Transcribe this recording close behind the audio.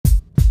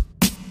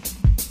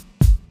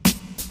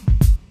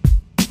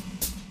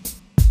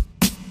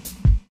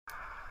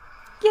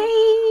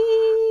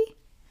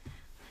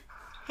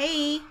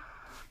Hey.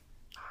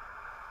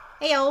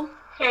 Heyo.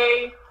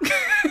 Hey, Why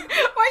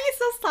are you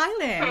so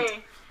silent?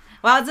 hey.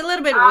 Well, it's a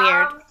little bit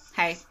weird. Um,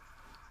 Hey,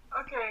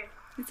 okay.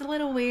 it's a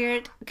little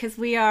weird because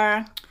we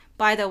are,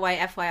 by the way,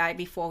 FYI,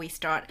 before we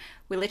start,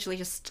 we literally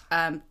just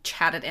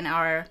chatted in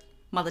our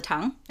mother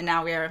tongue and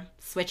now we're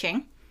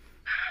switching.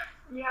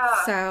 Yeah,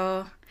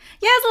 So,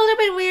 yeah, it's a little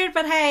bit weird,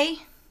 but hey,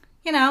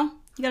 you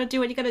gotta do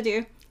what you gotta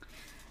do.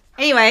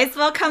 Anyways,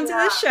 welcome to the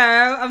yeah.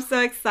 show. I'm so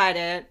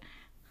excited.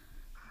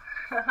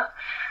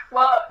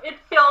 Well, it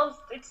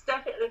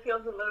definitely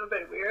feels a little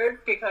bit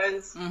weird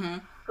because, Mm-hmm.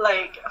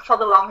 like, for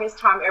the longest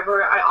time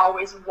ever, I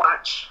always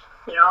watch,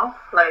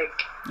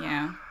 like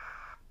Yeah.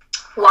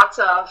 lots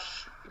of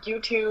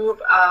YouTube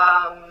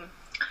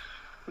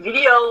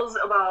videos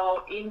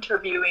about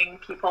interviewing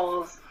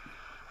people's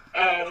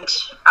and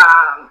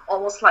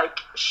almost like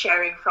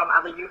sharing from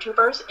other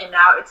YouTubers, and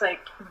now it's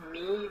like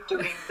me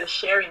doing the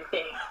sharing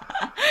thing.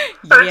 So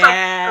it's like a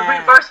Yeah.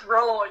 reverse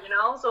role.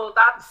 So So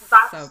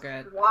that's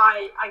good.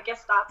 why I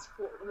guess that's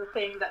the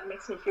thing that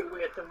makes me feel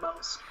weird the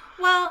most.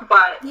 Well,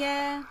 But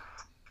yeah,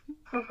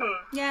 mhm.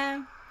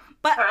 yeah.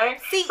 But Okay,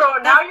 see, so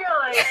now that. you're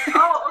like,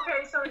 oh,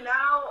 okay. So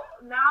now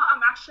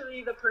I'm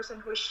actually the person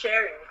who's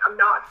sharing. I'm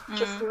not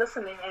just Mm,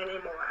 listening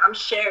anymore. I'm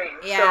sharing.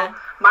 So yeah,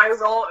 my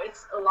role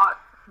is a lot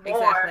more.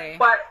 exactly.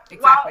 But well,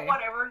 Exactly.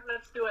 whatever.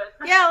 Let's do it.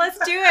 Yeah, let's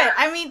do it.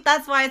 I mean,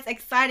 that's why it's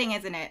exciting,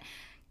 isn't it?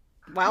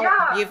 Well,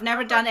 Yeah, you've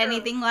never that's so done true.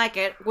 anything like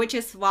it, which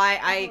is why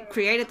I Mhm.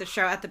 created the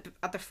show at the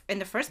in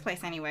the first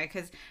place anyway,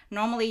 because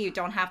normally you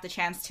don't have the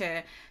chance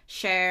to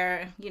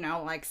share,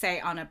 like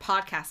say on a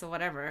podcast or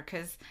whatever,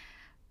 because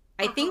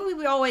I think Mhm. we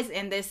were always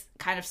in this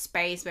kind of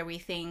space where we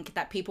think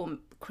that people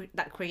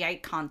that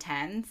create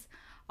content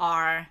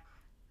are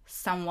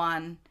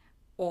someone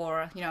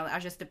or are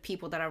just the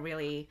people that are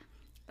really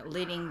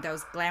leading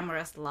those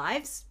glamorous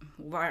lives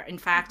where in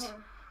fact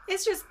Mhm.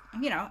 it's just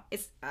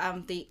it's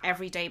the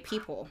everyday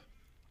people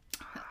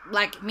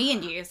like me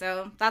and you,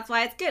 so that's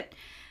why it's good.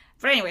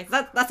 But anyways,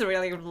 that's a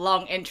really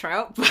long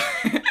intro.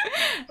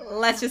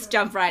 Let's just Mhm.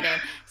 jump right in.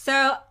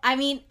 So, I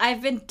mean,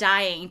 I've been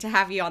dying to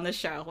have you on the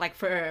show, like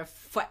for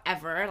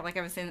forever, like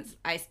ever since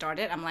I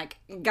started. I'm like,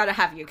 gotta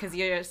have you because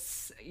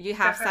you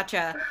have such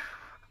a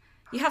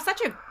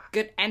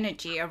good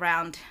energy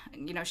around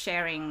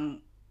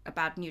sharing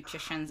about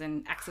nutrition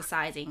and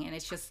exercising, and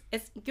it's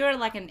you're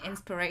like an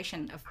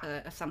inspiration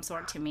of some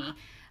sort to me.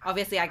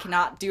 Obviously I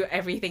cannot do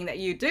everything that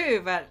you do,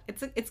 but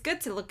it's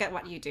good to look at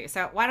what you do.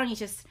 So why don't you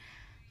just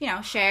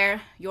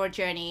share your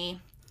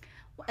journey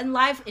and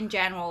life in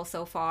general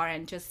so far,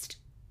 and just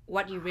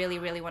what you really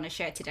really want to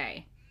share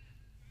today.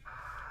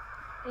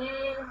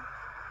 Mm,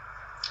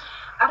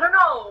 I don't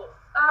know.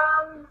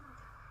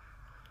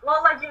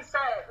 Well, like you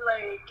said,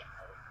 like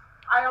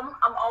I'm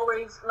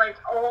always like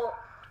all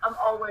I'm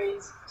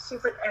always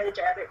super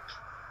energetic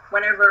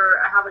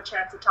whenever I have a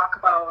chance to talk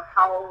about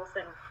health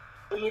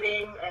and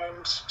eating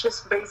and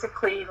just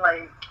basically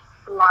like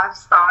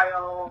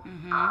lifestyle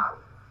Mm-hmm.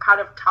 kind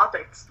of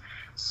topics.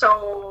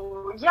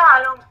 So yeah,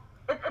 I don't.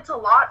 It's a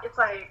lot. It's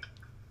like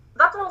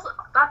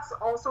that's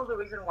also the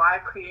reason why I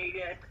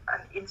created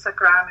an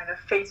Instagram and a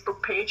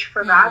Facebook page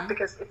for that, Mm-hmm.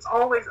 because it's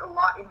always a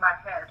lot in my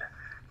head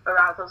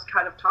around those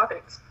kind of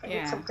topics. I need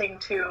Yeah. something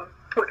to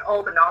put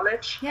all the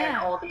knowledge and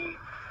Yeah. all the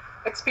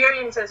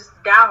experiences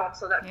down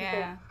so that people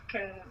Yeah.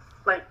 can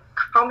like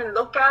come and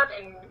look at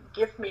and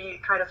give me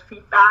kind of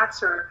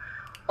feedbacks or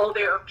all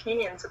their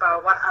opinions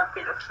about what I've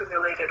been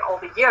accumulated all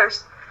the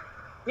years.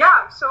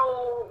 Yeah,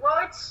 so well,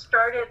 it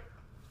started.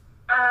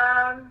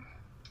 Um,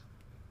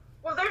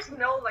 well, there's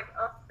no like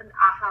an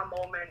aha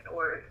moment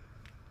or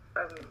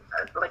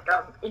like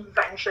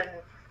invention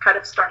kind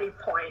of starting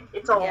point.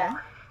 Yeah.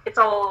 It's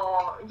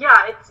all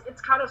yeah.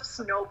 It's kind of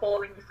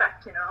snowballing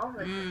effect, Like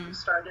when you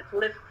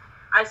Mm.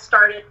 I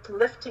started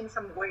lifting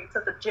some weights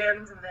at the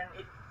gyms, and then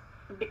it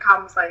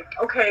becomes like,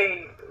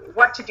 okay,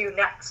 what to do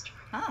next?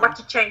 Oh. What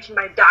to change in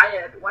my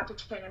diet? What to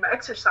change in my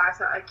exercise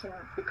so I can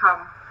become,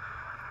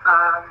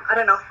 I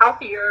don't know,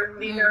 healthier, Mm.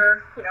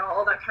 leaner,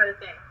 all that kind of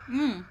thing.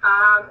 Mm.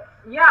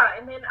 Yeah,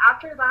 and then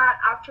after that,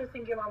 after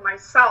thinking about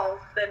myself,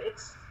 then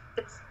it's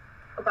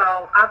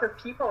about other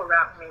people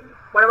around me.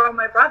 What about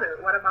my brother?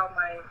 What about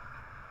my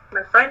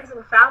friends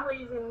and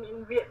families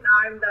in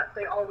Vietnam that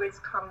they always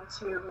come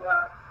to,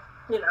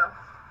 you know,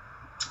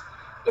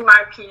 in my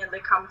opinion, they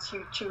come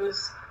to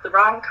choose the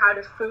wrong kind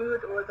of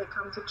food, or they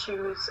come to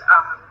choose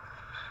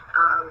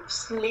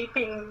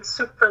sleeping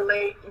super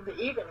late in the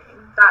evening.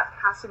 That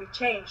has to be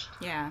changed.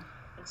 Yeah.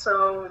 And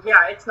so,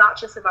 yeah, it's not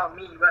just about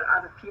me, but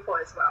other people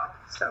as well.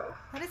 So,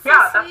 That is so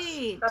yeah,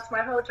 sweet. that's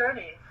my whole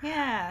journey.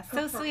 Yeah,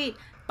 so sweet.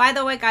 By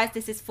the way, guys,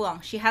 this is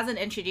Feong. She hasn't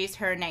introduced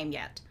her name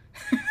yet.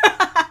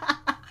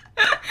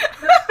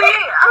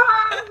 See,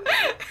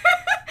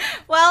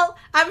 Well,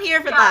 I'm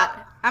here for yeah.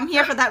 that. I'm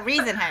here for that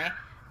reason, hey.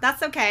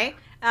 That's okay.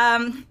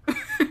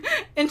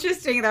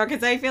 Interesting, though,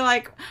 because I feel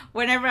like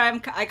whenever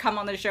I come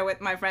on the show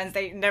with my friends,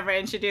 they never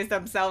introduce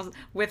themselves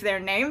with their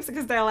names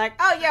because they're like,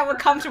 oh yeah, we're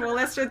comfortable,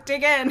 let's just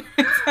dig in.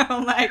 So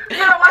I'm like, you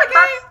know what?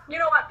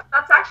 okay.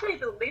 That's actually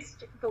the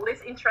least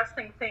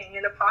interesting thing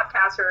in a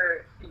podcast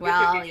or YouTube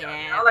Well, video.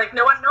 yeah. You know? Like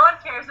no one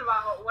cares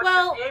about what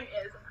your name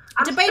is.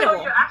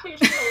 Debatable. You actually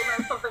should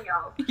learn something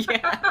else.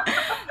 Yeah,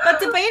 but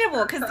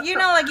debatable because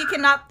like you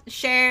cannot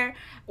share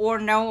or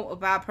know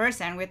about a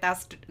person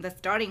without the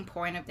starting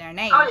point of their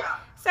name. Oh yeah.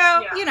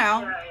 So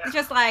it's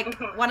just like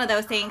one of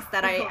those things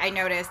that I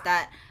noticed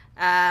that.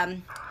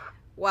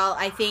 Well,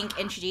 I think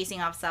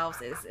introducing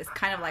ourselves is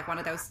kind of like one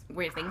of those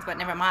weird things, but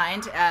never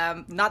mind.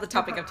 Not the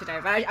topic of today,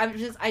 but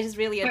I just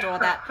really adore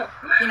that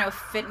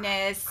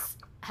fitness,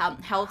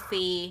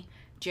 healthy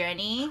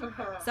journey.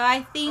 So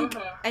I think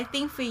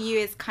for you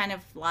it's kind of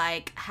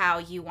like how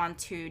you want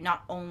to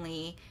not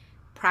only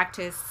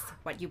practice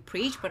what you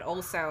preach but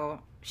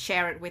also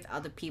share it with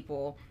other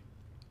people.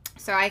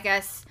 So I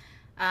guess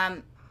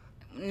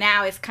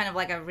now it's kind of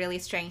like a really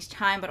strange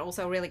time but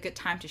also a really good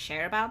time to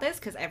share about this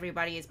because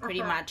everybody is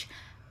pretty much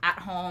at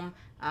home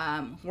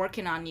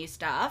working on new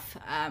stuff.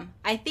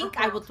 I think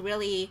I would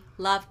really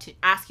love to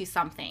ask you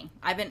something.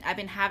 I've been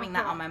having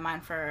that on my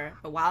mind for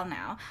a while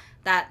now,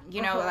 that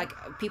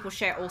like people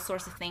share all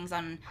sorts of things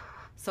on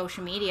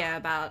social media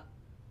about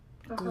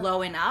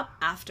glowing up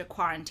after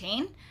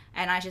quarantine,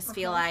 and I just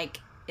feel like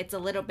it's a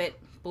little bit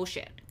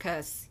bullshit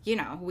because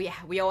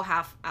we all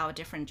have our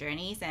different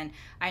journeys, and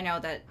I know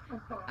that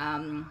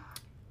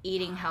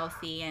eating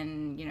healthy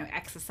and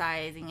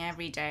exercising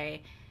every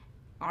day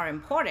are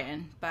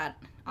important, but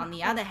on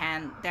the other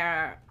hand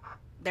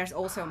there's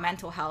also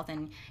mental health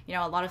and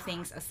a lot of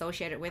things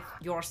associated with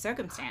your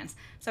circumstance.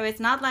 So it's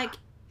not like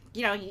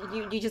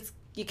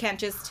you can't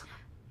just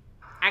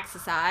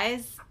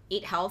exercise,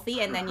 eat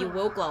healthy, and then you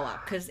will glow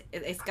up, because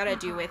it's got to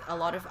do with a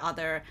lot of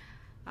other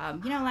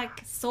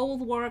like soul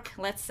work,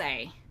 let's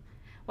say.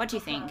 What do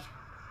you think?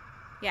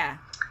 Yeah.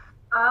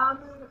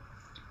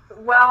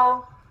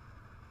 Well,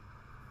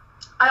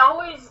 I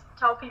always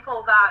tell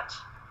people that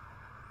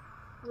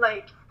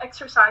like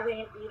exercising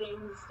and eating,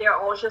 they're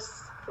all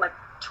just like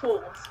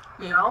tools,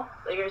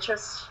 they're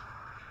just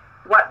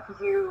what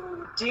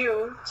you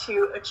do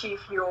to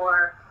achieve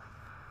your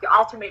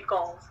ultimate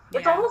goals.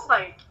 It's almost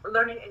like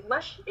learning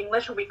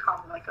English will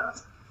become like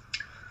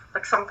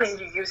something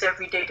you use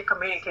every day to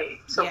communicate.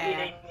 So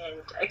eating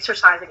and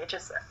exercising is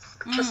just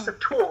the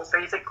tools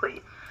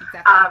basically.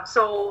 Exactly.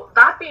 So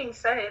that being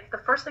said, the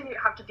first thing you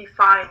have to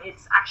define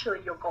is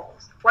actually your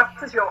goals. What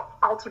is your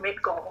ultimate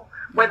goal?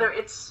 Whether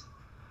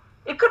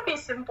it could be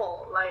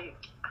simple,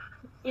 like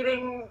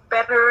eating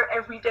better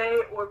every day,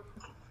 or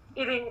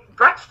eating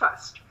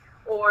breakfast,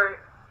 or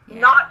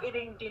not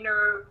eating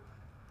dinner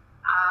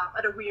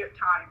at a weird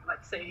time,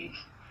 like say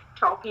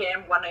 12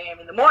 p.m., 1 a.m.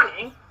 in the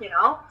morning,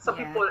 Some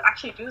people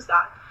actually do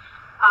that.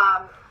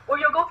 Or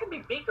your goal can be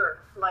bigger,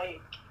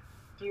 like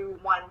you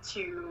want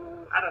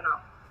to, I don't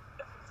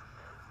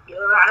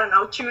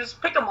know,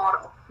 pick a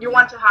model. You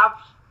want to have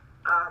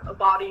a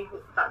body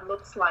that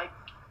looks like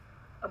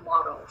a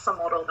model, some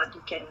model that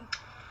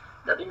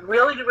you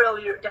really,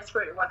 really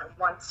desperately want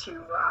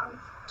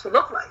to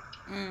look like.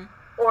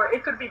 Or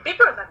it could be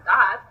bigger than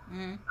that,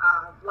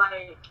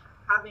 like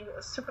having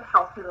a super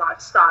healthy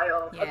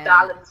lifestyle, a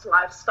balanced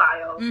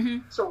lifestyle.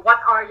 So what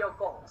are your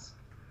goals?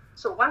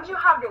 So once you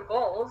have your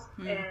goals,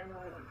 and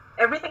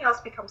everything else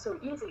becomes so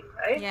easy,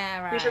 right?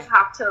 Yeah, right. You just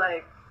have to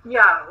like,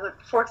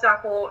 for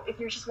example, if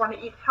you just want to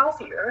eat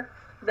healthier,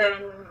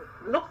 then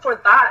look for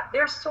that.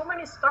 There's so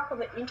many stuff on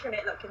the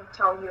internet that can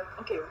tell you,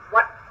 okay,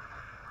 what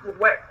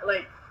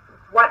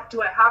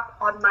do I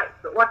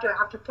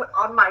have to put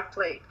on my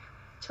plate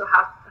to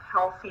have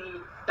healthy,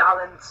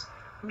 balanced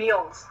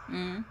meals.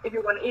 If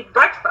you want to eat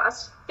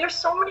breakfast, there's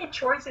so many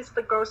choices at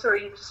the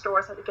grocery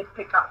stores that you can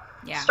pick up.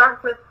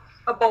 Start with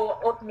a bowl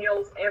of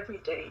oatmeal every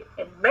day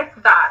and make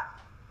that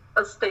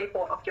a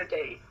staple of your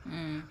day.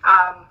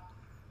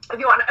 If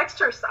you want to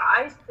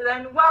exercise,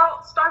 then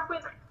start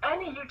with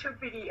any YouTube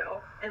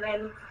video and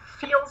then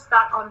feels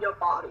that on your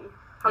body.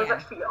 How does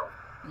that feel?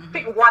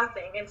 Pick one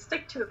thing and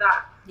stick to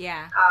that.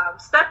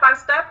 Step by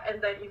step,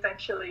 and then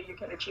eventually you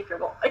can achieve your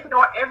goal.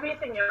 Ignore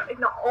everything,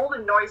 ignore all the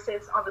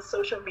noises on the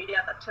social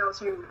media that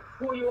tells you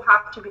who you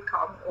have to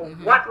become or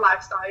what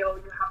lifestyle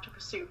you have to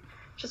pursue.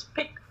 Just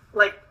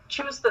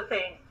choose the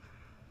thing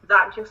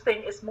that you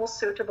think is most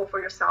suitable for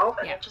yourself,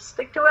 and then just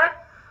stick to it.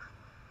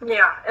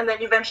 And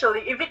then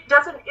eventually, if it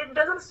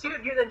doesn't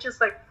suit you, then just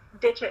like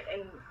ditch it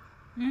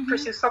and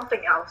pursue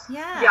something else.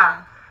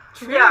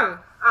 True.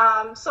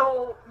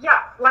 So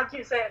like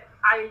you said,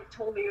 I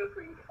totally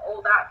agree.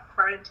 All that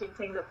quarantine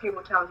thing that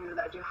people tell you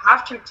that you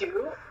have to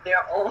do,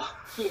 they're all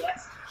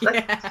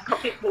that's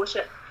complete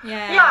bullshit.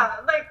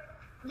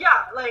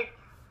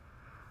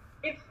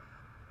 If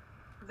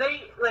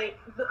they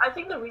I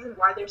think the reason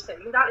why they're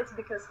saying that is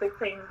because they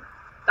think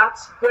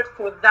that's good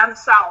for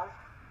themselves.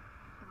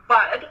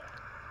 But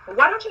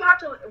why do you have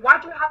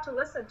to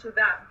listen to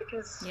them?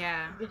 Because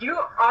you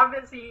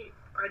obviously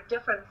are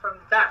different from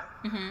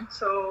them.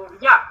 So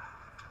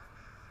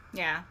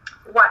Yeah.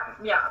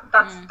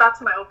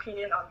 That's my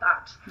opinion on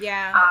that.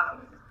 Yeah.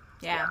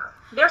 Yeah.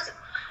 There's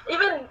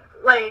even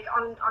like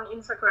on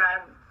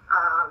Instagram,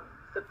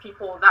 the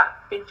people that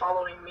been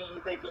following me,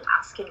 they've been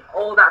asking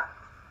all that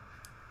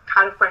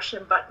kind of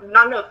question, but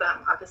none of them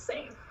are the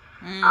same.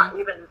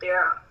 Even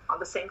they're on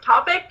the same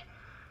topic,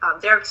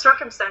 their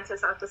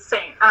circumstances are the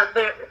same.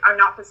 They are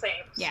not the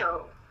same. Yeah.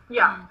 So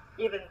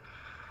even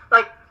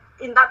like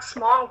in that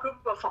small group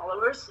of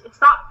followers, it's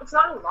not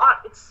a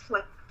lot. It's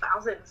like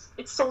thousands.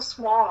 It's so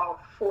small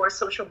for a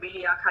social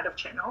media kind of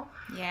channel.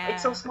 Yeah.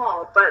 It's so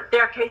small, but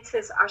their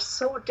cases are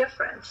so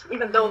different.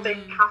 Even though they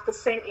have the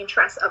same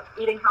interest of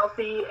eating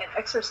healthy and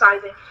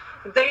exercising,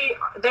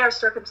 their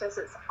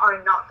circumstances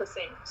are not the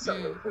same.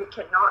 So we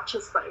cannot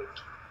just like,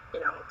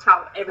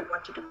 tell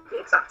everyone to do the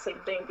exact same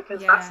thing,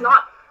 because that's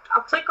not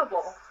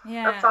applicable.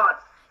 Yeah. That's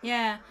not.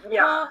 Yeah.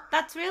 Well,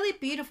 that's really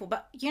beautiful.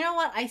 But you know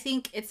what? I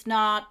think it's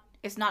not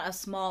a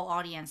small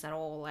audience at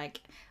all. Like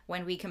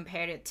when we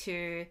compared it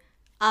to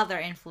other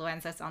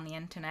influencers on the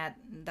internet,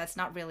 that's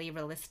not really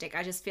realistic.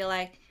 I just feel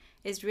like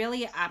it's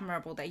really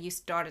admirable that you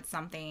started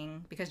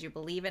something because you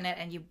believe in it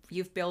and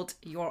you've built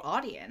your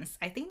audience.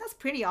 I think that's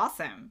pretty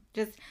awesome.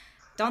 Just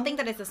don't think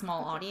that it's a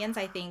small audience.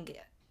 I think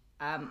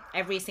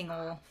every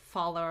single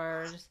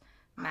follower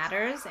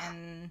matters,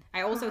 and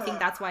I also think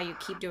that's why you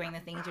keep doing the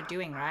things you're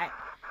doing, right?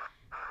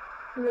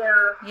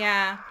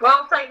 Yeah.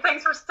 Well,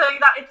 thanks for saying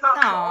that it's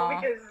not small,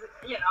 because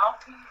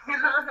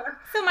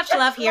so much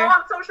love here.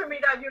 On social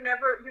media, you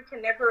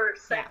can never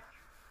say,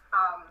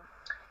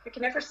 you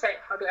can never say,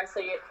 how do I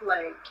say it,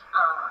 like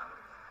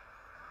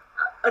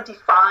a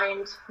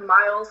defined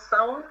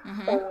milestone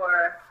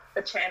for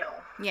a channel.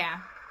 Yeah.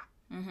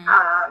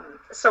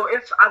 So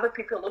if other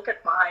people look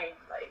at mine,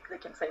 like they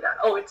can say that,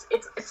 oh,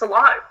 it's a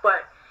lot,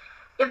 but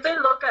if they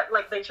look at,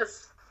 like, they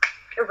just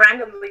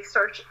randomly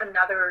search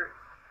another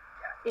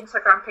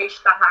Instagram page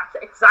that has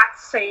the exact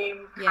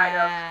same kind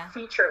of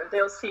feature,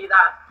 they'll see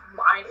that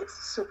mine is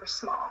super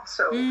small.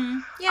 So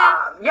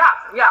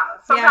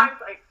sometimes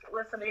like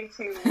listening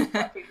to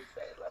what you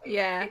said,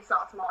 like, it's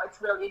not small,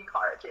 it's really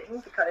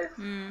encouraging, because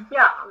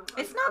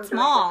it's not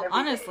small,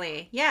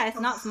 honestly. It's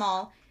not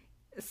small.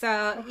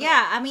 So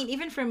I mean,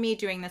 even for me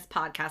doing this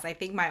podcast, I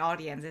think my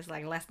audience is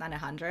like less than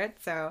 100,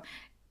 so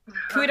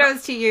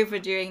kudos to you for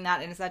doing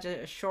that in such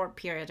a short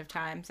period of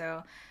time.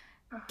 So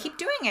keep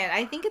doing it.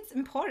 I think it's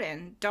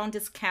important. Don't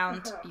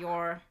discount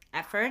your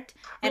effort.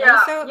 And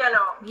also,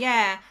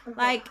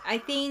 like, I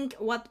think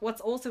what's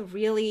also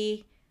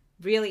really,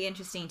 really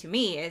interesting to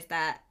me is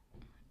that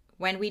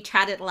when we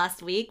chatted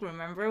last week,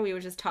 remember, we were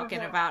just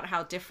talking about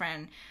how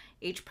different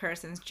each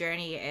person's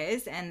journey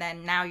is, and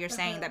then now you're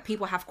saying that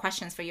people have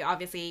questions for you.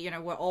 Obviously,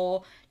 we're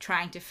all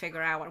trying to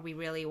figure out what we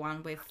really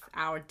want with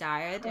our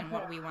diet and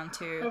what we want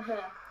to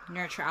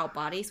nurture our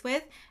bodies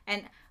with.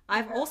 And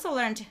I've also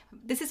learned,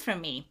 this is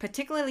from me,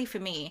 particularly for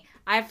me,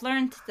 I've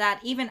learned that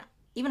even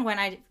when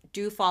I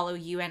do follow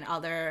you and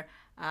other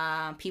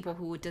people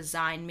who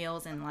design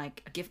meals and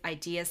like give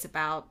ideas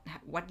about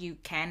what you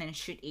can and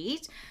should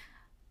eat,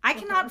 I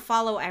cannot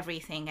follow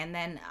everything. And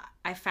then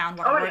I found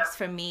what works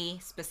for me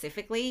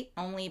specifically,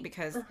 only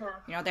because,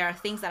 there are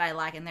things that I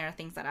like and there are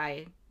things that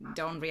I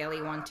don't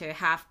really want to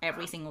have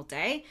every single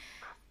day.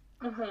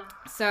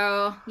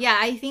 So,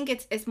 I think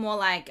it's more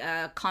like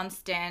a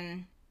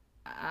constant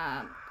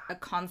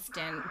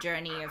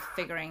journey of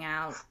figuring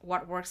out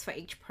what works for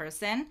each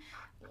person.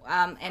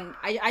 And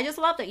I just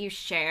love that you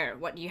share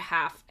what you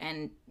have.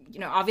 And,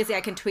 obviously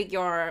I can tweak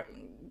your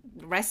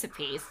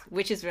recipes,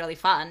 which is really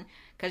fun.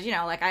 Because,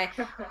 like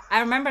I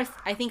remember,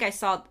 I think I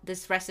saw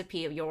this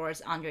recipe of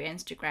yours on your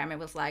Instagram. It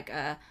was like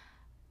a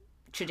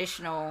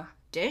traditional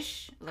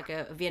dish, like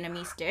a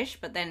Vietnamese dish,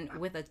 but then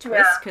with a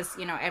twist, because,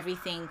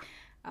 everything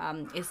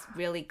is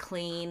really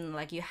clean.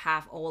 Like you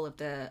have all of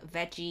the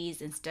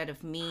veggies instead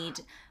of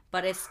meat,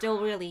 but it's still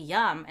really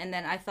yum. And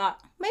then I thought,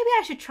 maybe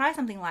I should try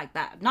something like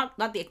that. Not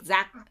the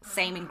exact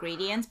same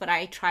ingredients, but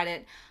I tried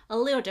it a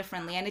little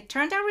differently, and it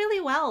turned out really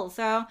well.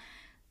 So,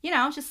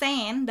 just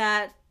saying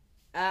that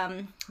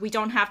we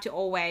don't have to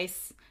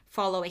always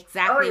follow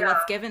exactly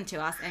what's given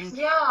to us, and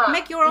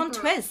make your own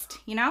twist,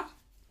 Yeah.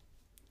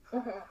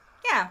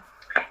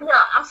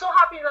 Yeah, I'm so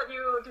happy that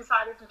you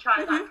decided to try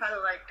that kind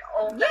of like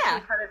old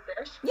veggie kind of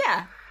dish.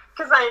 Yeah.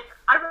 Because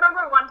I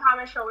remember one time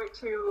I showed it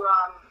to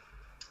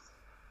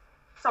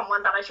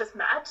someone that I just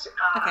met,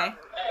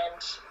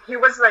 and he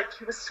was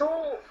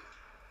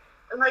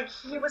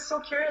so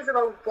curious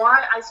about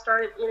why I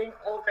started eating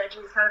all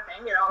veggies kind of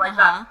thing,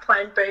 that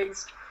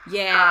plant-based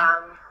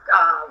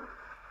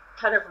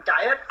kind of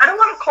diet. I don't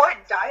want to call it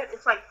diet.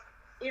 It's like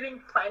eating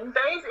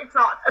plant-based. It's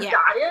not a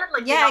diet.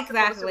 Like you're not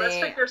supposed to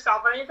restrict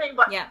yourself or anything.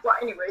 But well,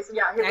 anyways,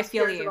 he was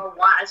curious about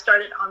why I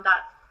started on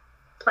that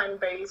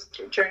plant-based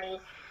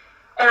journey.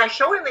 And I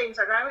show him the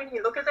Instagram, and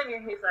he looked at it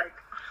and he's like,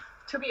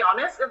 to be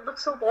honest, it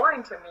looks so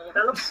boring to me.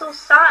 That looks so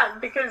sad,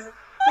 because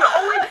you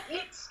always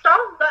eat stuff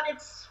that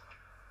it's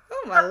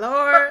oh my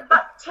lord,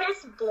 that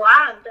tastes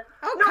bland.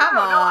 Oh, come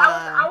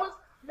on.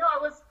 I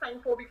was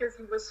thankful because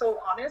he was so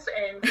honest,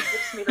 and he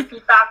gives me the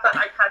feedback that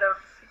I kind of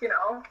you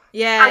know.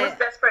 Yeah. I was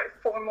desperate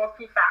for more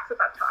feedbacks at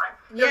that time.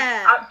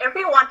 Yeah.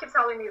 Everyone kept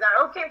telling me that,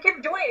 okay,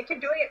 keep doing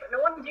it, but no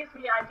one gives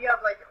me the idea of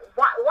like,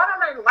 what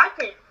am I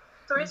liking?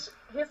 So he's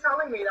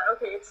telling me that,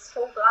 okay, it's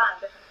so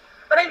bland.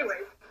 But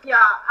anyway,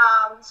 yeah,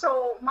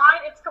 so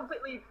mine, it's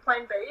completely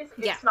plant-based.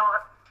 It's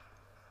not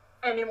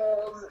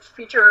animals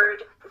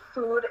featured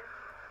food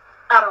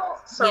at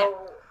all.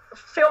 So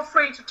feel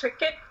free to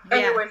trick it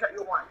any ways that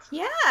you want.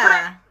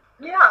 Yeah.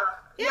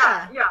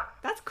 Yeah.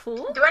 That's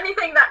cool. Do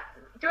anything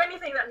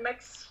that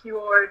makes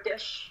your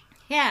dish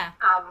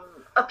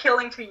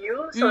appealing to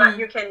you, so that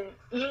you can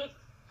eat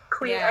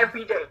clean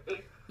every day.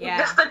 Yeah.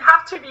 It doesn't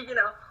have to be, you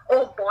know,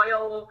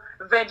 boil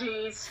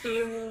veggies,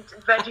 steamed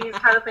veggies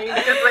kind of thing.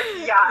 Because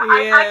like,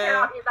 I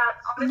cannot eat that.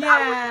 Honestly, I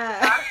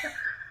wouldn't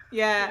eat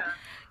that.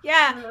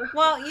 Yeah.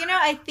 Well, you know,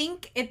 I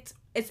think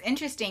it's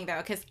interesting though,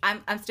 because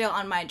I'm still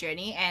on my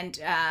journey, and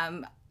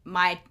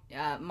my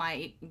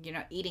you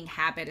know, eating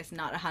habit is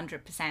not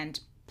 100%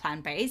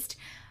 plant-based,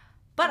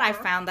 but I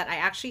found that I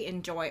actually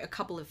enjoy a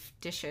couple of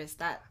dishes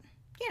that,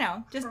 you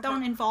know, just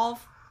don't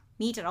involve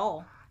meat at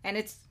all, and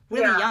it's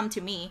really yum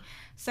to me.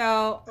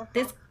 So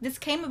this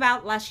came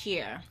about last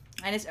year,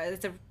 and it's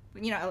a,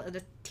 you know,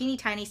 a teeny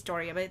tiny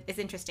story, but it's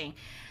interesting.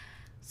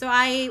 So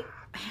I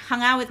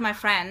hung out with my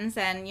friends,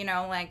 and, you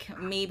know, like,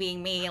 me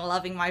being me,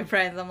 loving my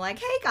friends, I'm like,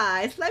 hey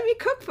guys, let me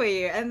cook for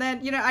you. And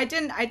then, you know, I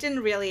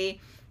didn't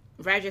really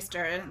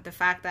register the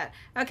fact that,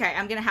 okay,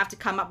 I'm gonna have to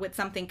come up with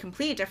something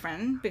completely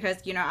different, because,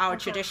 you know, our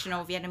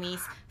traditional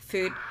Vietnamese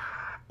food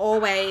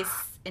always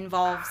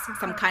involves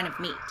some kind of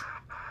meat.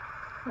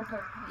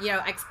 You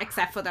know,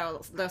 except for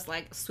those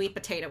like sweet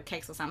potato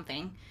cakes or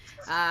something.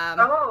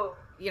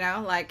 You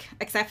know, like,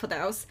 except for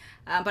those.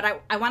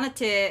 But I wanted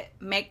to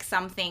make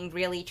something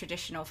really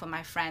traditional for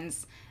my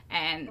friends,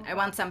 and I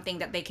want something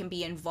that they can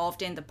be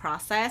involved in the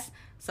process.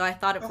 So I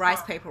thought of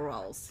rice paper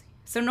rolls.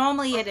 So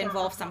normally it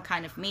involves some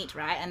kind of meat,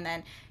 right? And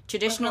then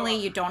traditionally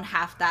you don't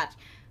have that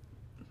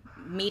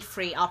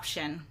meat-free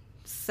option.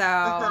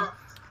 So,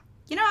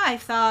 you know, I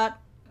thought,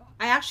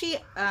 I actually,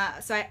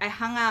 so I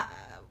hung out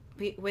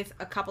with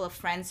a couple of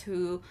friends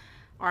who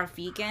are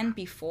vegan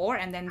before,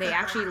 and then they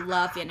actually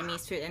love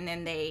Vietnamese food, and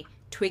then they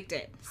tweaked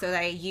it, so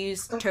they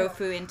used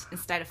tofu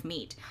instead of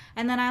meat.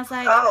 And then I was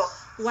like,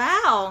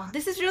 wow,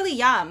 this is really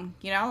yum,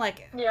 you know,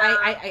 like,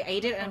 I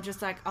ate it, and I'm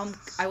just like,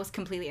 I was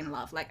completely in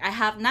love. Like, I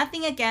have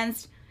nothing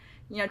against,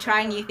 you know,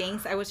 trying new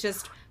things. I was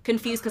just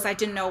confused because I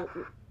didn't know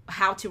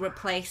how to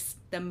replace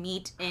the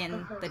meat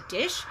in the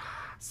dish.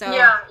 So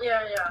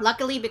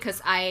luckily, because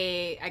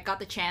I got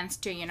the chance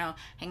to, you know,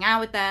 hang out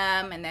with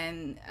them, and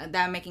then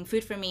they're making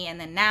food for me, and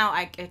then now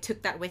I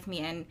took that with me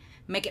and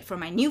make it for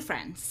my new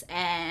friends.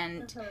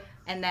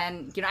 And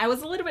then, you know, I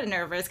was a little bit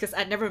nervous because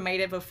I'd never made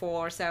it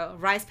before. So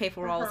rice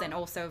paper rolls and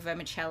also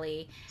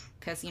vermicelli,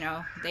 because, you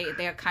know,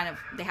 they're kind of,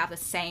 they have the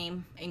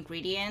same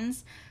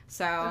ingredients.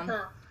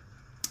 So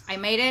I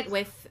made it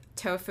with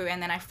tofu,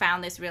 and then I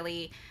found this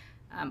really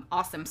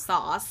awesome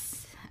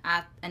sauce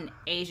at an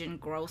Asian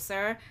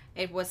grocer.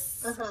 It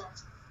was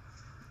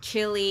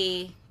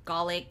chili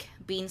garlic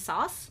bean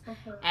sauce,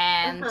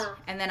 and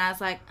then I was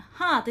like,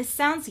 this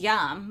sounds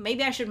yum,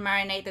 maybe I should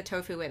marinate the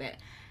tofu with it.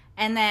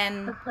 And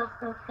then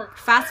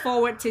fast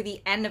forward to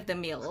the end of the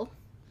meal,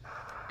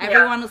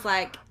 everyone was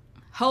like,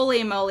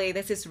 holy moly,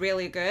 this is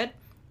really good.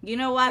 You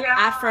know what,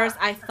 at first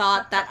I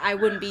thought that I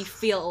wouldn't be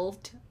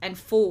filled and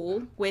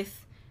full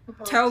with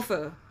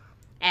tofu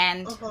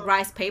and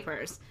rice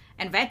papers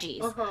and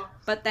veggies,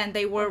 but then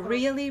they were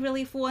really,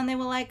 really full, and they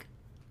were like,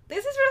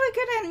 this is really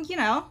good, and, you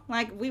know,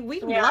 like, we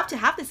love to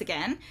have this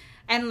again,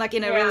 and, like,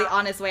 in a really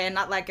honest way, and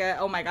not like a,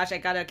 oh my gosh, I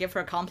gotta give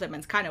her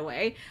compliments kind of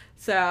way.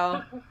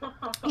 So,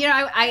 you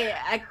know,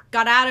 I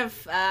got out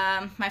of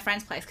my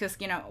friend's place, because,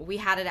 you know, we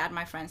had it at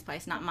my friend's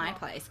place, not my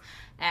place,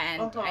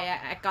 and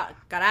I got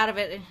out of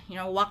it, and, you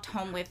know, walked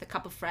home with a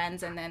couple of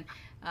friends, and then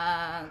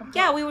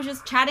we were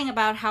just chatting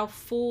about how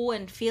full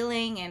and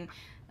feeling and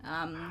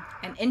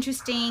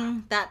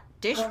interesting that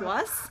dish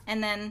was.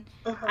 And then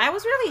I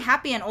was really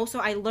happy, and also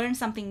I learned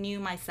something new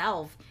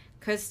myself,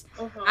 because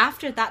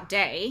after that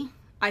day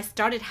I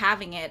started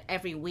having it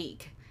every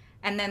week.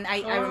 And then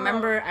I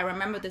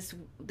remember this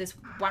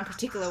one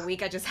particular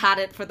week I just had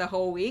it for the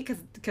whole week,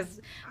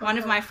 because one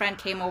of my friend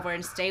came over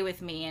and stayed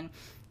with me, and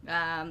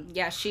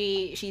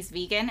she's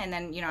vegan, and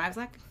then, you know, I was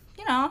like,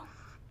 you know,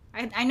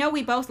 I know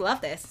we both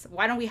love this,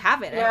 why don't we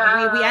have it?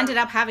 And we ended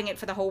up having it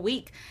for the whole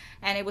week,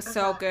 and it was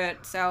so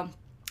good. So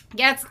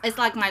yeah, it's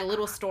like my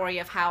little story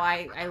of how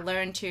I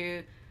learned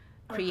to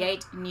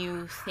create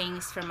new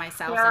things for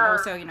myself, and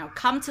also, you know,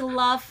 come to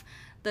love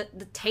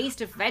the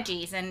taste of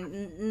veggies,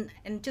 and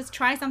just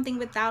try something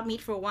without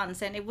meat for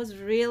once, and it was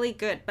really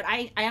good. But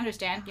I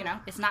understand, you know,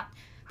 it's not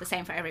the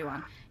same for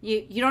everyone.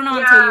 You don't know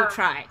until you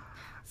try.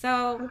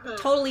 So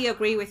totally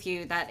agree with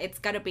you that it's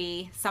got to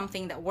be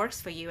something that works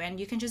for you, and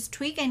you can just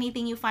tweak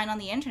anything you find on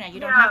the internet. You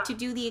don't have to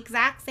do the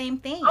exact same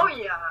thing. Oh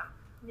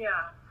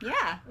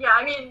yeah.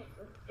 I mean,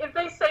 if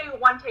they say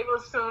 1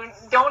 tablespoon,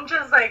 don't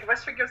just like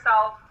restrict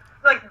yourself.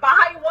 Like,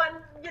 buy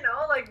one, you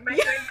know, like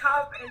measuring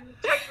cup and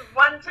take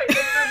 1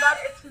 tablespoon. That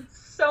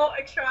it's so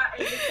extra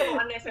and it's so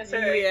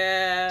unnecessary.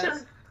 Yeah.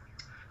 Just,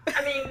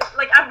 I mean,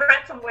 like I've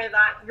read somewhere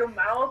that your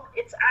mouth,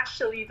 it's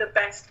actually the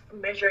best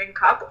measuring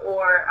cup,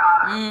 or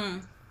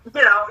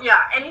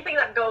anything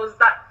that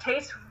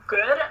tastes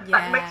good,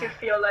 that makes you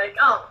feel like,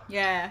 oh,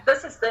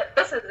 this is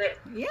it.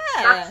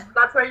 Yeah.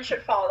 That's where you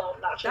should follow,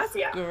 not just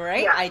That's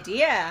great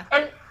idea.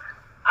 And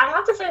I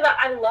have to say that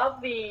I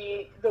love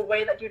the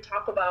way that you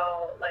talk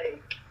about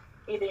like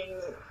eating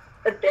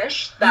a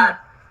dish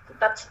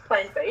that's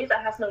plant-based,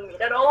 that has no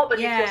meat at all, but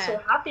you feel so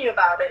happy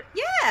about it.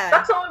 Yeah.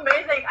 That's so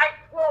amazing.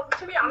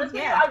 To be honest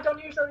with you, I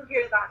don't usually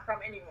hear that from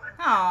anyone.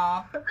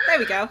 Oh, there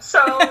we go.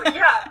 So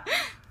yeah.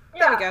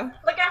 There we go.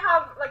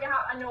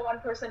 I know one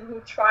person who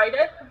tried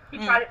it. He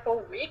tried it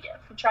for a week.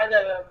 He tried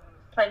the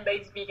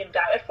plant-based vegan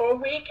diet for a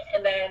week,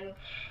 and then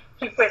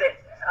he quit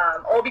it.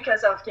 All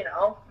because of,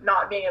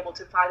 not being able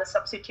to find a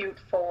substitute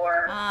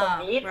for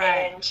meat.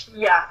 Right. And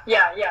yeah.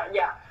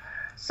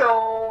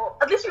 So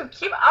at least you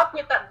keep up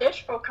with that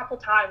dish for a couple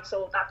times.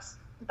 So that's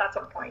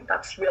on point.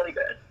 That's really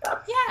good.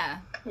 Yeah,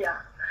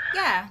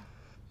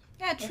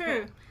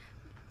 true.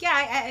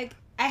 Yeah,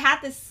 I had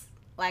this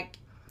like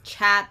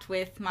chat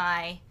with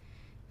my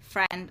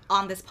friend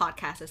on this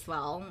podcast as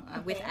well,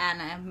 with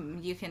Anna.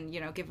 You can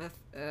give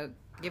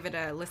it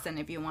a listen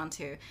if you want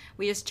to.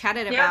 We just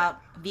chatted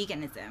about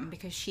veganism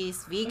because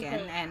she's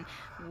vegan, and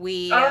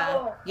we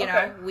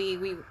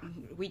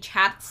we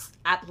chat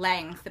at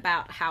length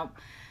about how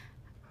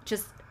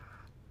just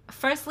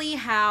firstly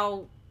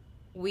how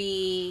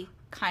we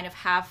kind of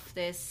have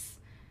this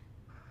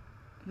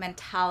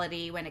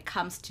mentality when it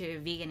comes to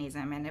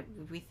veganism, and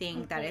we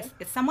think that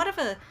it's somewhat of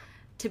a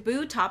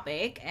taboo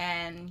topic,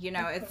 and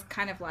it's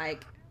kind of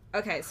like,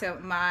 okay, so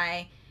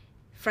my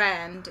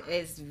friend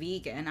is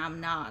vegan, I'm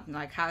not,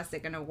 like, how is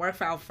it gonna work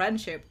for our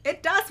friendship?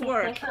 It does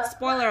work.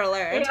 Spoiler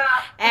alert.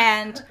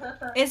 And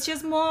it's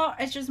just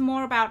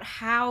more about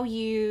how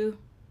you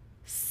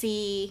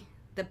see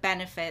the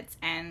benefits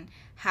and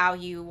how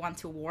you want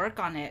to work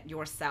on it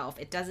yourself.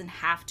 It doesn't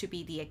have to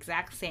be the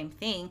exact same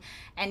thing.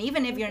 And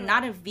even if you're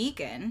not a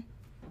vegan,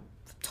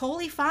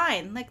 totally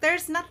fine. Like,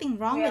 there's nothing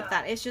wrong with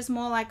that. It's just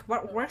more like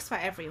what works for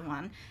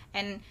everyone.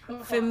 And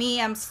for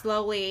me, I'm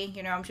slowly,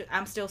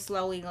 I'm still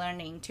slowly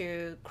learning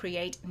to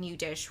create new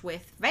dish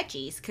with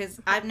veggies,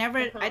 because I'd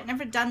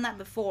never done that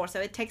before. So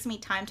it takes me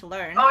time to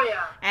learn. Oh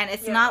yeah. And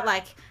it's not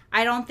like,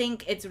 I don't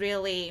think it's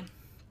really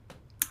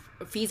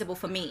feasible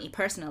for me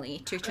personally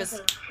to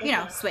just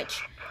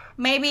switch.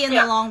 Maybe in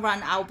the long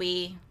run I'll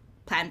be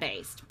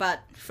plant-based,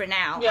 but for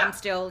now I'm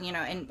still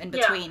in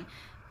between.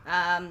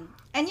 And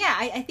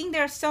I think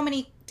there are so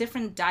many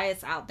different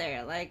diets out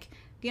there, like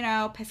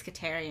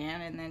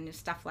pescatarian and then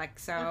stuff like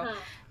so.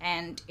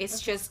 And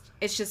it's just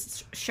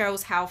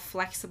shows how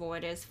flexible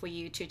it is for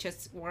you to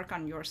just work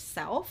on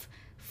yourself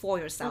for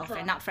yourself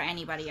and not for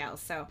anybody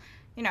else. So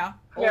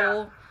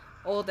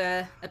all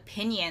the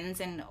opinions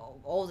and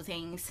all the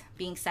things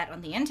being said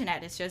on the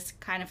internet is just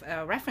kind of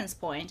a reference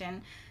point.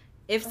 And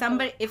if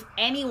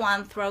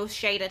anyone throws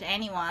shade at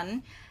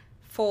anyone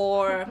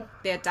for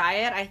their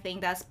diet, I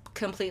think that's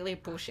completely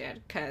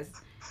bullshit, because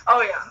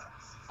oh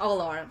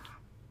Lord,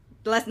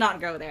 let's not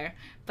go there.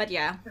 But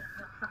like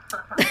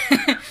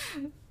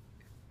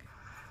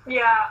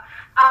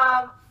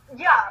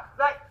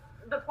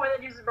the point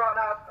that you just brought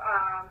up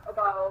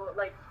about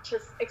like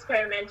just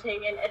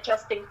experimenting and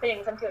adjusting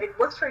things until it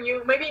works for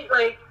you. Maybe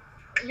like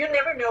you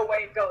never know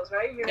where it goes,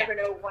 right? You never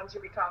know once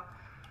you become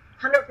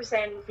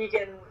 100%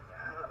 vegan,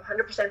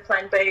 100%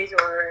 plant-based,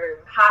 or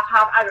half.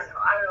 I don't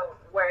know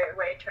where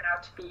it turned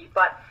out to be,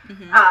 but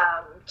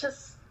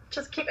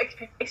just keep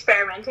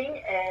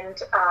experimenting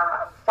and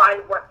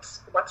find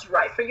what's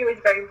right for you is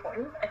very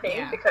important, I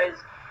think, because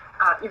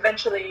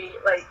eventually,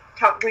 like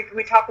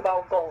we talk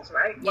about goals,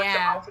 right? What's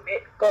your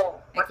ultimate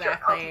goal? What's your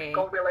ultimate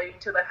goal relating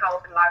to the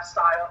health and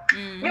lifestyle?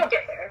 You'll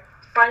get there.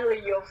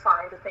 Finally, you'll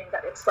find the thing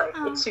that it's like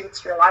it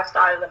suits your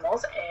lifestyle the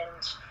most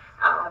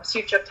and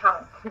suits your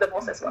tongue the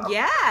most as well.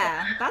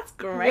 Yeah, that's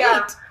great.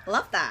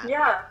 Love that.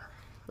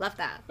 Love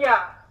that.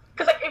 Yeah,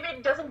 because like if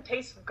it doesn't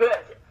taste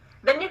good,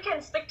 then you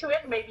can stick to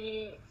it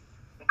maybe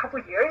a couple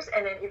of years,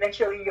 and then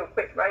eventually you'll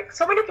quit, right?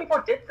 So many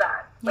people did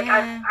that. Like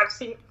I've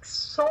seen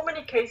so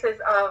many cases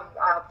of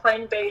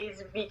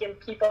plant-based vegan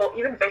people,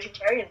 even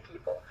vegetarian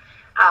people.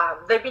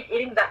 They've been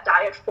eating that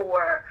diet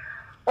for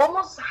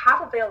almost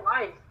half of their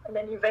life, and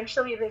then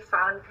eventually they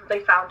found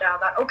out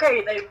that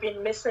they've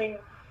been missing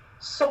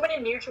so many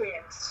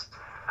nutrients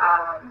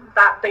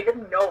that they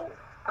didn't know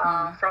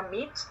from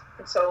meat,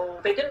 and so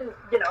they didn't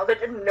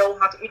know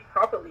how to eat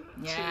properly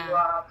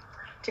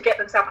to get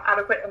themselves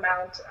adequate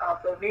amount of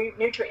the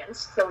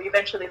nutrients. So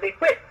eventually they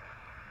quit.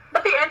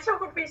 But the answer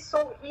would be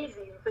so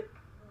easy.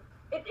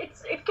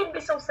 It can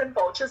be so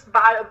simple. Just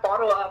buy a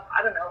bottle of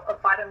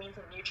vitamins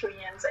and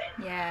nutrients,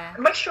 and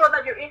make sure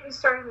that you're eating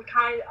certain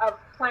kind of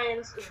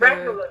plants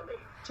regularly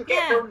to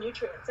get those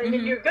nutrients, and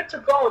then you're good to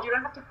go. You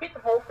don't have to quit the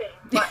whole thing.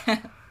 But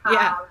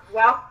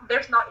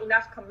there's not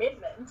enough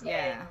commitment.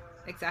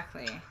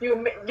 Exactly. You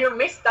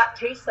miss that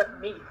taste of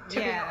meat, to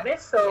be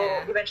honest.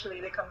 So eventually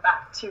they come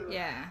back to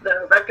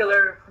the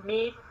regular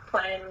meat,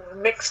 discipline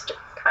mixed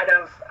kind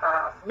of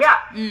yeah.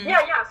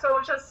 So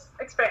just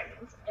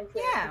experiment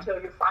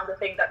until you find the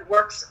thing that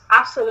works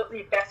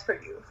absolutely best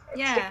for you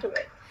and stick to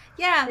it.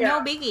 Yeah,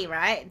 no biggie,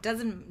 right?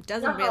 Doesn't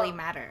really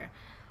matter.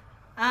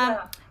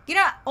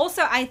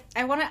 Also I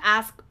want to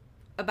ask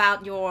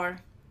about your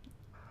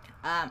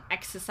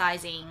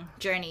exercising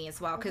journey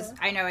as well, because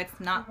I know it's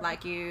not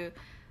like you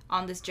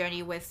on this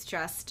journey with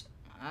just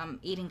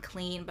eating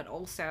clean, but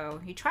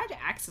also you try to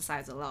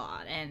exercise a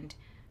lot, and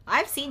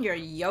I've seen your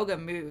yoga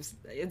moves.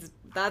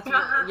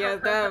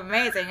 They're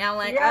amazing. I'm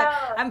like,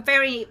 I'm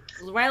very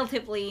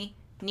relatively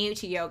new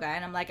to yoga,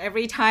 and I'm like,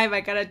 every time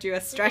I gotta do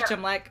a stretch,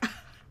 I'm like,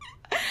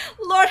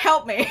 Lord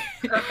help me,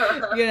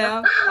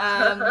 So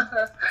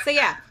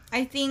yeah,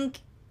 I think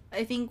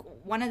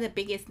one of the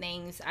biggest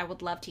things I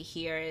would love to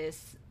hear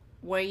is,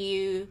 were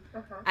you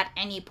at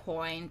any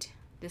point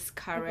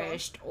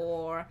discouraged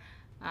or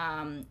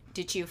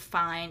did you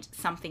find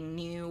something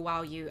new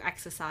while you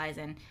exercise,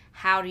 and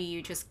how do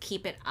you just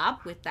keep it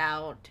up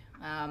without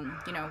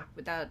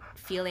without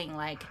feeling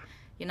like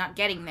you're not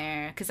getting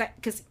there?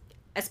 Because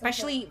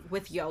especially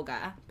with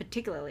yoga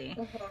particularly,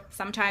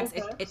 sometimes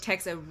it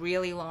takes a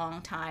really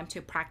long time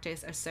to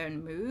practice a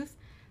certain move.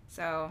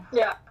 So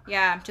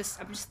I'm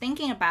just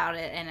thinking about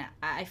it, and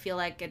I feel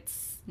like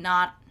it's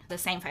not the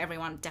same for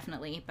everyone,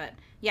 definitely. But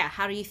yeah,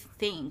 how do you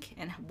think,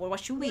 and what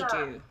should we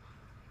do?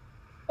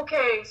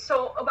 Okay,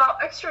 so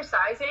about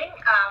exercising,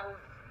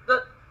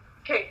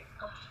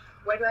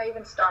 where do I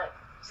even start?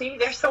 See,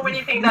 there's so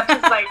many things that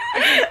just like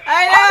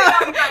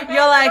I know.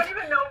 You're like, I don't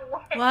even know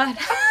what?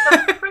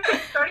 The freaking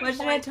starting what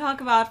should I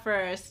talk about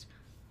first?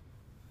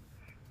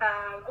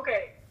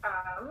 Okay,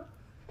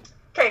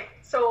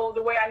 so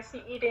the way I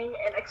see eating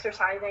and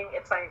exercising,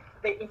 it's like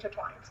they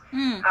intertwine.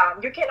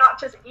 You cannot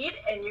just eat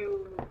and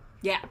you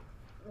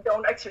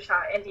don't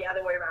exercise, and the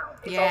other way around.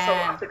 It's also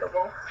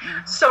applicable.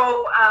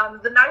 So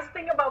the nice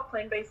thing about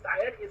plant-based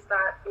diet is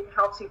that it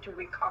helps you to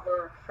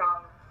recover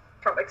from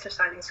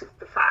exercising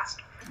super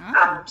fast.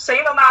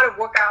 Same amount of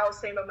workout,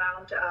 same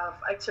amount of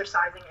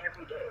exercising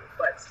every day.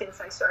 But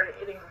since I started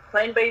eating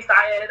plant-based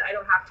diet, I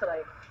don't have to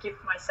like give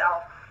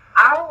myself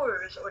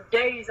hours or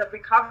days of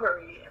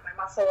recovery in my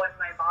muscle and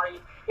my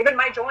body, even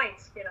my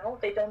joints.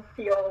 They don't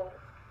feel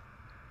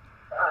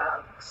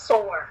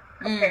sore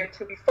compared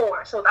to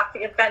before. So that's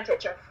the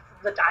advantage of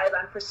the diet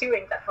I'm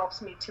pursuing that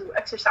helps me to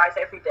exercise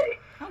every day.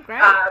 Oh,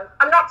 great.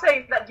 I'm not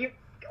saying that you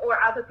or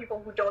other people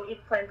who don't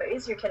eat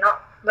plant-based, you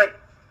cannot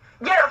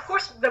of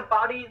course the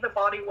body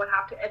would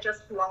have to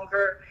adjust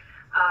longer,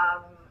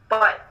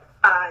 but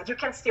you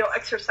can still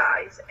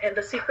exercise. And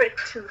the secret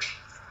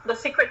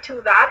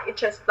to that,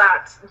 it's just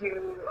that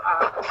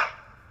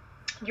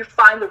you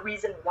find the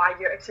reason why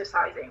you're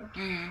exercising.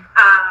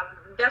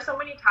 There's so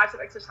many types of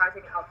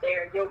exercising out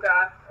there: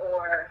 yoga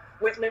or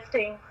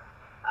weightlifting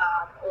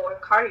or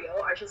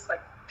cardio are just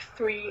like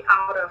 3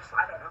 out of,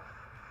 I don't know,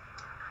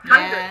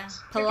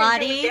 hundreds.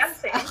 Pilates,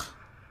 dancing.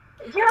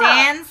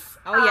 Dance.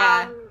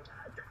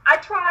 I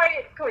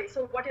tried. Okay,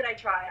 so what did I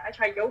try? I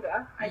tried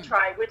yoga. I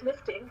tried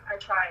weightlifting. I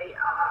tried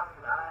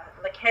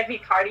like heavy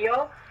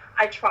cardio.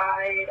 I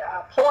tried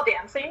pole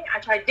dancing. I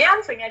tried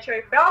dancing. I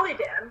tried belly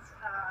dance,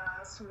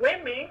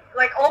 swimming,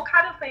 like all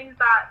kind of things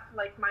that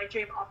like my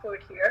gym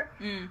offered here.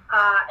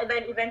 And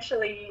then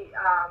eventually,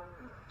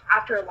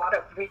 after a lot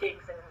of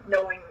readings and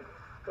knowing,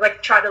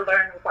 like try to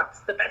learn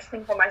what's the best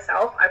thing for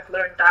myself, I've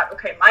learned that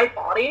my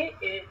body,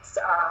 it's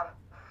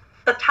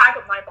the type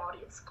of my body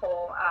is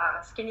called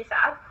skinny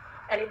fat.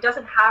 And it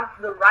doesn't have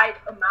the right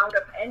amount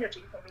of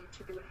energy for me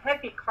to do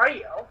heavy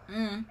cardio.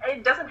 And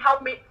it doesn't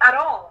help me at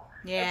all.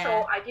 And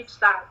so I ditched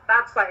that.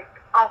 That's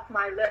like off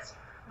my list.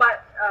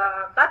 But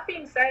that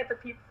being said, the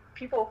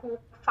people who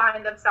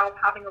find themselves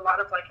having a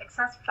lot of like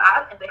excess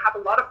fat, and they have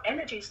a lot of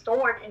energy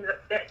stored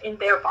in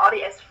their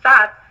body as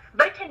fat,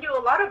 they can do a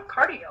lot of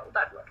cardio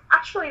that would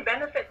actually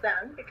benefit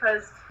them,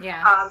 because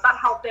that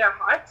helps their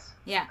hearts,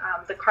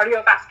 the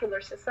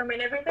cardiovascular system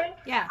and everything.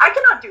 I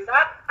cannot do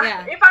that.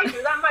 If I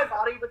do that, my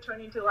body would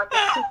turn into like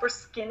a super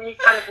skinny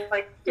kind of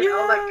like,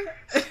 like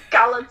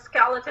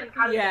skeleton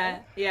kind of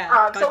thing.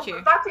 So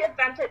that's the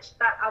advantage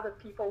that other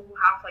people who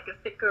have like a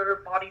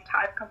thicker body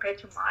type compared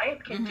to mine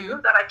can do,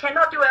 that I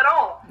cannot do at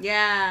all.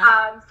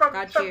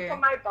 From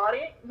my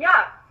body.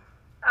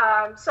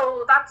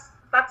 So that's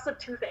the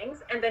two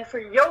things. And then for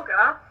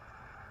yoga,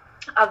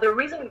 the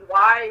reason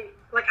why,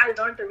 like I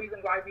learned the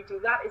reason why we do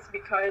that is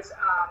because,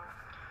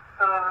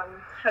 how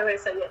do I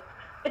say it?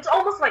 It's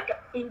almost like an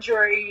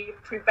injury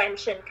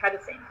prevention kind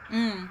of thing.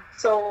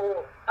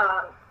 So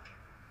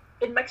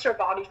it makes your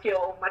body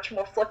feel much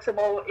more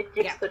flexible. It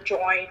gives the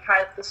joint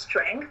kind of the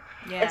strength.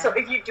 And so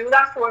if you do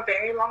that for a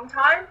very long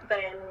time,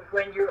 then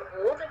when you're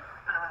old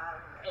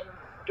and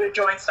your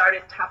joint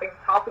started having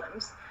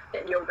problems,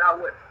 then yoga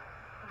would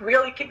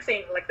really kicks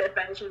in, like the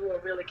advantages will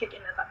really kick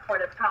in at that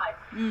point of time.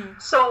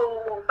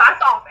 So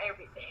that's off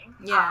everything.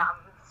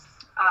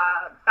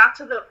 Back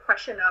to the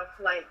question of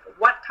like,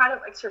 what kind of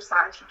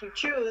exercise should you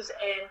choose,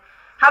 and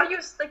how do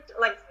you stick to,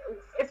 like,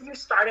 if you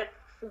started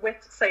with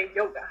say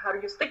yoga, how do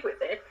you stick with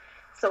it?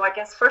 So I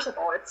guess first of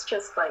all, it's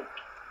just like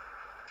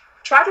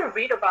try to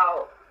read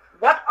about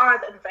what are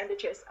the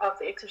advantages of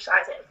the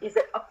exercise and is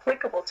it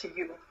applicable to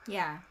you.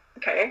 Yeah.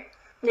 Okay.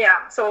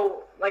 Yeah.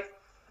 So like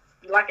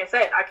I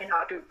said, I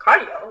cannot do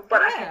cardio,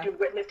 but I can do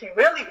weightlifting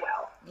really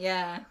well.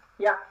 Yeah.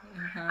 Yeah.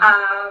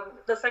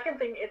 The second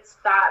thing is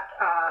that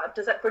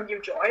does that bring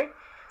you joy?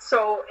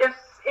 So if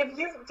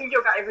you do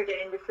yoga every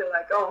day and you feel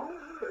like, oh,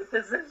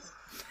 this is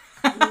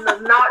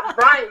not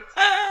right,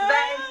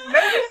 then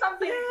maybe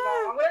something's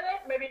wrong with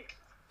it. Maybe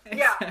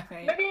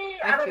maybe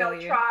I don't know.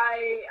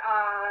 Try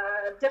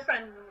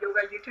different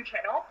yoga YouTube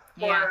channel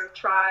or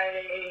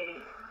try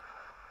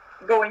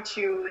going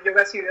to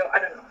yoga studio. I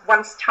don't know,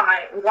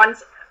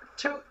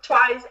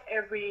 twice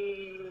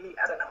every,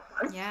 I don't know,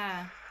 month.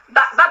 Yeah.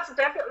 That's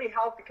definitely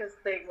help because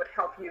they would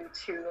help you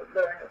to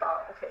learn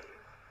about, okay,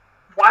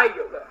 why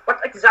yoga? What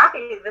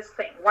exactly is this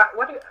thing? What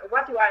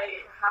do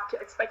I have to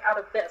expect out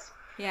of this?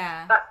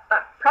 Yeah.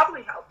 That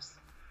probably helps.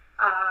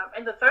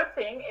 And the third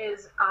thing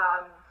is,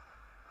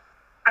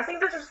 I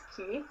think this is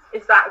key,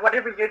 is that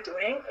whatever you're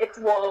doing, it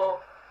will,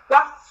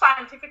 well,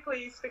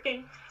 scientifically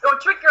speaking, it will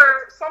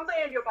trigger something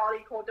in your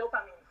body called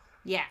dopamine.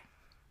 Yeah.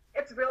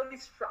 It's really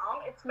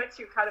strong. It makes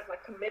you kind of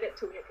like committed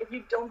to it. If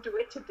you don't do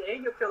it today,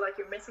 you feel like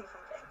you're missing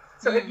something.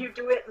 So if you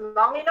do it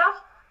long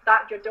enough,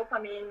 that your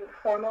dopamine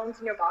hormones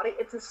in your body,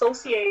 it's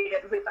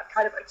associated with that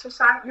kind of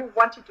exercise. You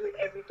want to do it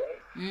every day.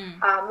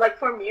 Like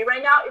for me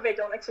right now, if I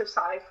don't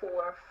exercise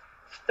for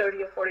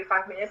 30 or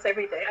 45 minutes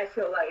every day, I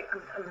feel like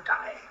I'm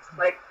dying.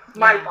 Like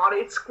my body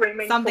is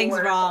screaming. Something's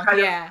wrong.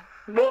 Kind of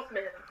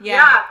movement.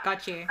 Yeah.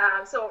 Got you.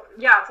 So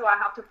I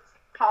have to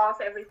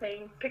pause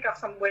everything, pick up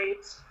some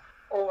weights,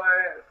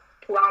 or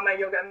pull out my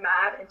yoga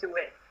mat and do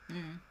it.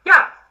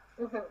 Yeah.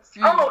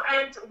 Oh,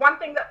 and one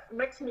thing that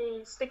makes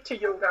me stick to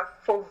yoga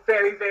for a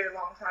very, very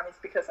long time is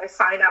because I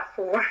signed up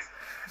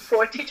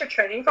for a teacher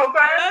training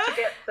program to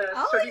get the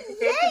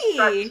certificate to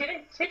start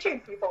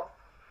teaching people.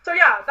 So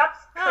yeah, that's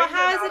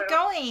how is it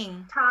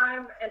going?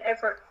 Time and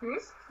effort.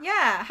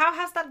 Yeah, how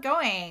has that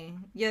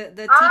going? The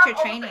teacher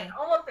training.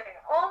 Almost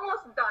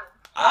done.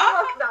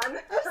 Almost done. I'm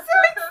so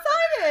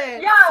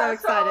excited. Yeah, so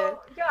excited.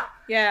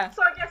 Yeah.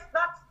 So I guess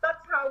that's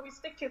how we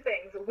stick to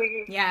things.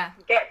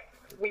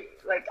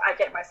 I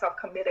get myself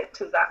committed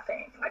to that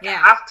thing. Like I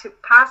have to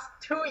pass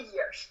 2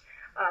 years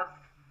of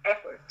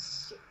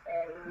efforts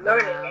and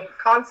learning and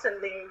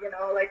constantly,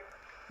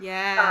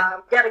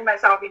 getting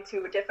myself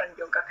into different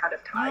yoga kind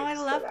of types. Oh, I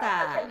love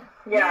that.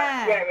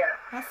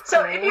 That's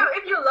so cool.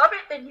 if you love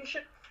it, then you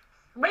should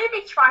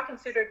maybe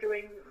consider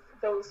doing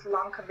those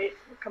long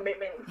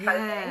commitment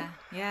kind of thing.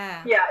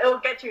 Yeah, it'll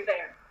get you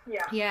there.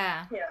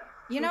 Yeah.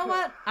 You know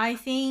what? I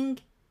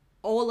think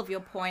all of your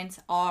points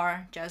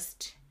are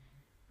just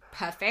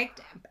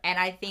perfect, and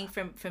I think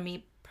for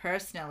me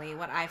personally,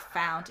 what I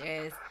found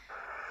is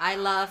I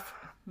love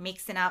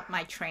mixing up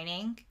my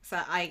training. So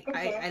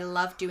I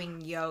love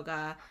doing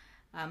yoga,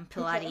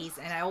 Pilates,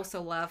 and I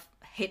also love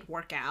HIIT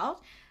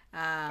workout.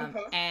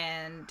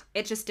 And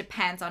it just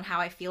depends on how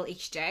I feel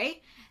each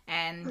day.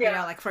 And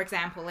like for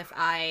example, if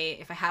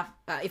I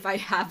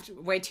have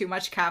way too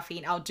much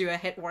caffeine, I'll do a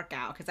HIIT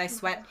workout because I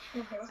sweat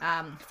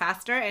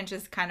faster and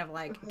just kind of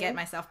like get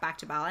myself back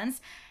to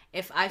balance.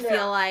 If I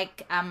feel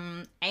like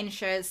I'm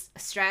anxious,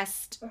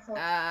 stressed,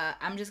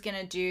 I'm just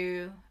gonna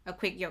do a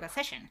quick yoga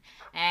session,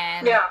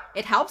 and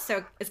it helps.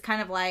 So it's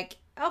kind of like,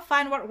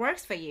 find what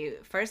works for you.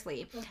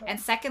 Firstly, and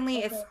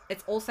secondly,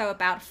 it's also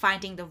about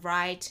finding the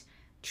right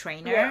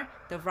trainer,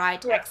 the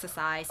right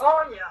exercise.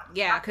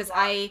 Because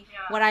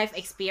what I've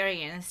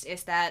experienced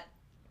is that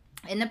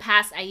in the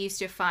past I used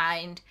to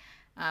find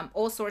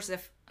all sorts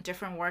of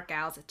different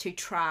workouts to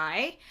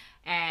try,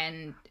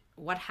 and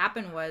what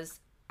happened was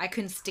I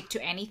couldn't stick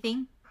to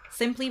anything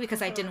simply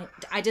because I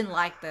didn't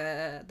like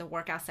the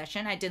workout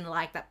session. I didn't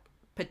like that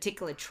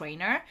particular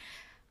trainer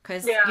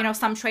because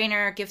some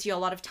trainer gives you a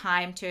lot of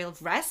time to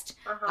rest,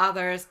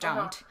 others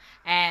don't.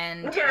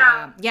 And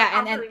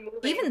and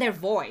even their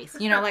voice,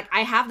 like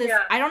I have this,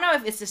 I don't know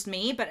if it's just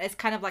me, but it's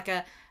kind of like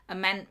a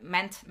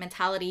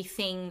mentality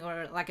thing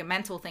or like a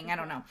mental thing, I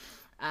don't know.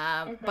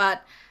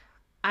 But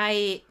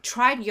I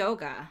tried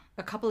yoga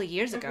a couple of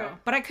years ago,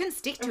 but I couldn't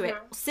stick to it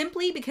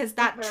simply because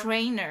that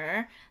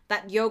trainer,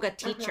 that yoga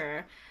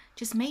teacher,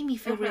 just made me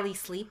feel really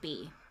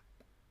sleepy.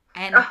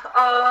 And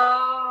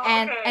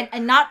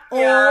and not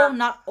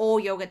all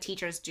yoga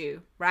teachers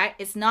do, right?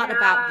 It's not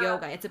about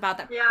yoga. It's about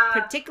that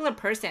particular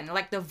person.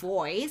 Like the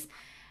voice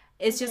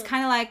is just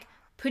kind of like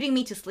putting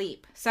me to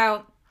sleep.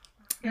 So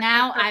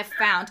now I've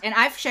found, and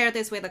I've shared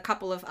this with a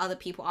couple of other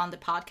people on the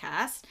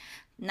podcast.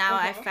 Now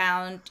I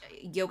found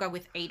yoga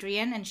with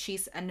Adrienne, and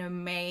she's an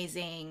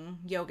amazing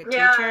yoga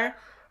teacher.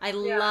 I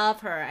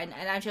love her, and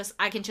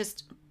I can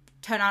just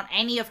turn on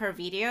any of her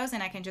videos,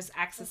 and I can just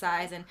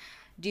exercise and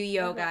do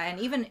yoga.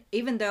 And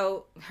even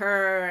though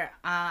her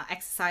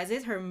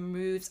exercises, her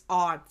moves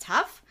are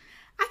tough,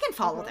 I can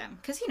follow them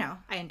because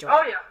I enjoy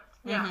it.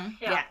 One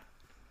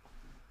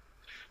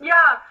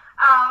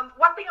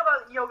thing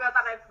about yoga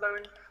that I've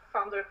learned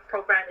from the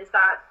program is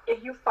that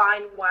if you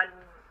find one,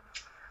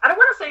 I don't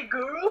want to say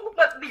guru,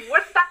 but the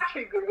worst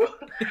statue guru.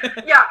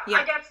 Yeah, Yeah.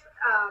 I guess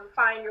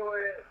find your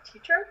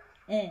teacher.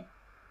 Mm.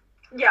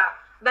 Yeah,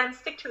 then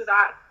stick to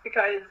that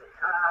because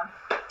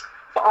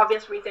for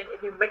obvious reason,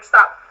 if you mix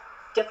up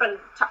different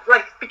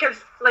because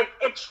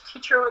each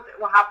teacher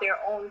will have their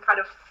own kind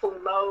of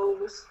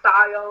flow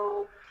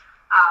style,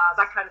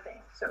 that kind of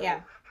thing. So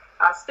Yeah.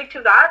 Stick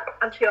to that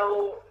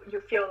until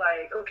you feel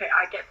like, okay,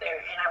 I get there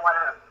and I want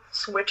to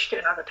switch to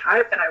another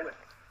type, and I would.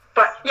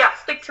 But yeah,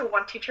 stick to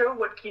one teacher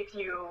would give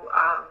you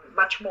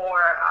much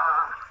more,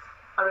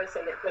 how do I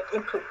say it, like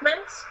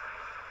improvements.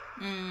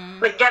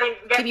 Like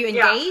Keep you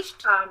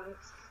engaged?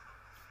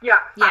 Yeah,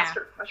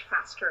 faster, much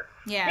faster.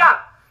 Yeah. Yeah.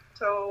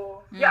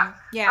 So yeah.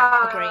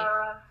 Yeah, agree.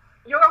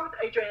 Yoga with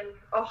Adrian.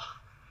 Oh,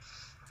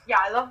 yeah,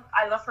 I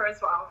love her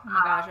as well. Oh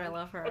my gosh, I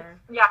love her.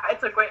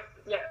 It's a great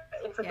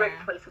great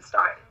place to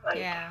start. Like,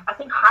 I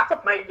think half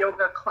of my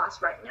yoga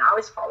class right now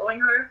is following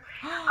her.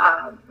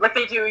 Like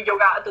they do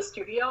yoga at the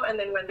studio, and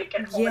then when they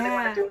get home and they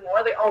want to do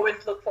more, they always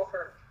look for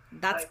her.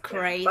 That's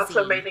crazy. That's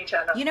an amazing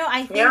channel. You know,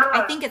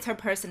 I think it's her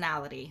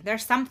personality.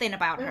 There's something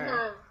about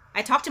her.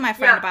 I talked to my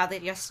friend about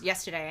it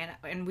yesterday,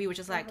 and we were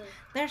just like,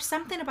 there's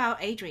something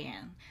about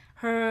Adrienne.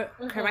 Her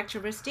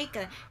characteristic,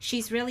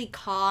 she's really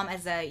calm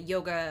as a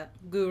yoga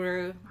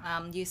guru,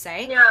 you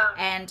say. Yeah.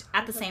 And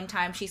at the same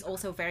time, she's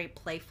also very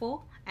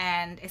playful.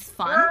 And it's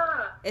fun.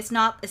 Yeah. It's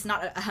not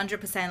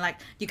 100% like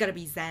you gotta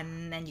be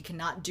zen and you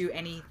cannot do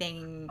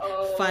anything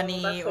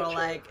funny or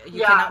like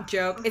you cannot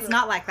joke. It's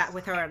not like that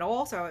with her at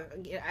all. So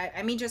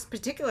I mean, just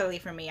particularly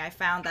for me, I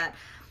found that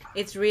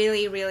it's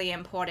really, really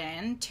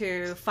important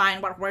to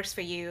find what works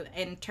for you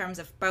in terms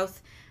of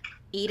both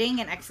eating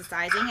and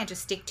exercising, and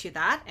just stick to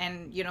that,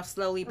 and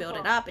slowly build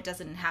it up. It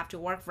doesn't have to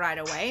work right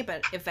away,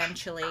 but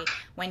eventually,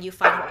 when you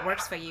find what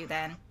works for you,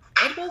 then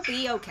it will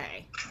be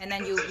okay, and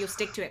then you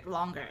stick to it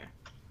longer.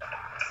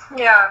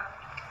 Yeah.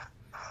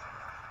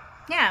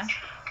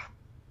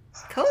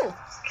 Cool.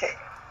 Okay.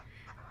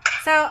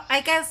 So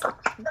I guess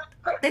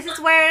this is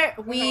where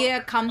we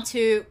come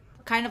to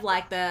kind of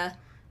like the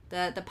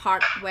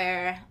part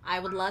where I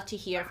would love to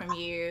hear from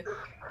you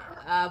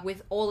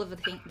with all of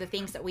the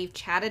things that we've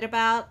chatted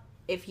about.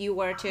 If you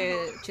were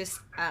to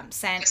just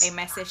send a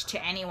message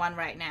to anyone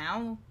right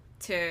now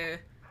to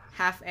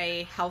have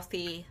a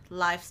healthy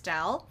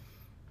lifestyle,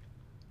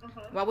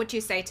 what would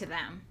you say to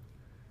them?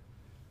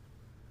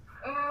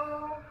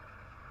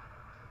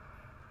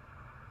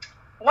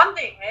 One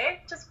thing, eh?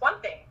 Just one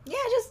thing. Yeah,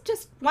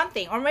 just one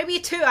thing. Or maybe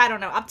two, I don't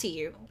know, up to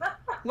you.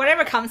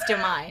 Whatever comes to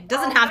mind.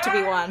 Doesn't have to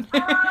be one.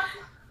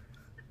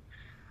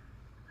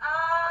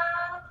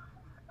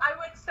 I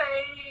would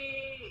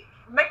say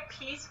make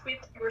peace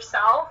with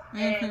yourself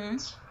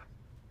and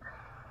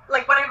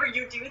like whatever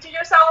you do to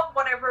yourself,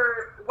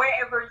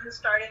 wherever you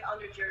started on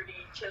your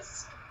journey,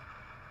 just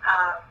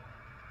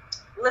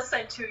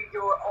listen to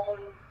your own,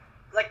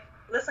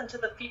 listen to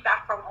the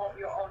feedback from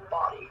your own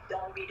body.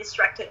 Don't be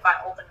distracted by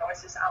all the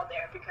noises out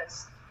there,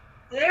 because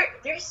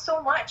there's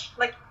so much,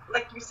 like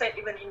you said,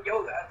 even in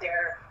yoga,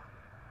 there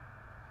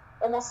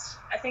are almost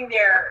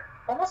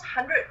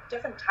 100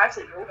 different types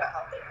of yoga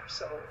out there.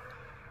 So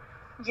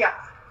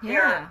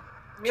there are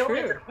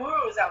millions of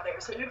gurus out there.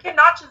 So you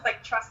cannot just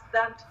trust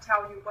them to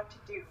tell you what to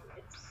do.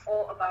 It's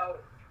all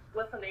about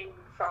listening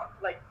from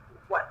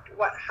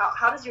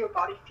how does your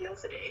body feel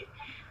today,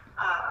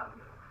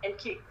 and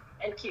keep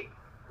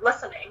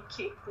listening,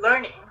 keep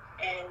learning,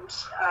 and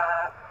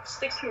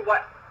stick to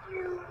what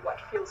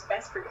feels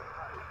best for your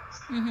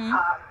body.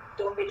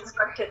 Don't be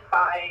distracted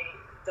by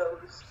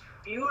those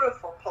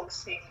beautiful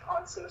posting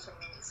on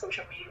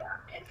social media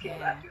and feel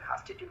that you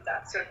have to do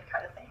that certain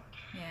kind of thing.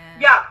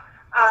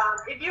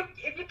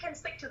 If you can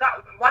stick to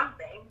that one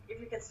thing, if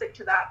you can stick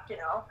to that,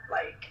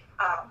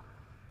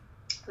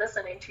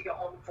 listening to your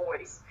own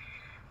voice,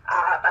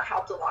 that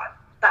helps a lot.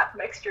 That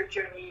makes your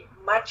journey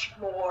much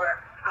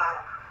more,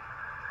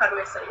 how do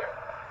I say it?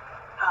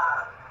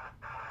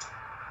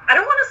 I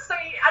don't want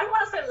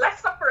to say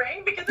less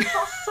suffering, because it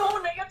sounds so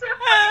negative. But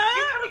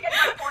you kind of get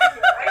my point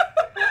here, right?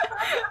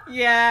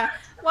 Yeah.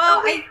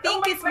 Well, I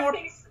think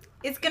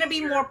it's going to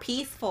be more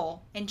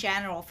peaceful in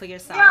general for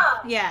yourself.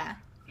 Yeah.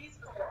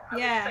 Peaceful.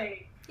 Yeah.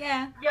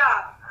 Yeah.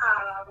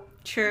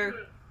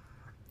 True.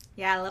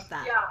 Yeah, I love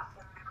that. Yeah.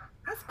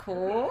 That's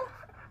cool.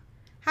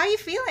 How are you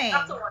feeling?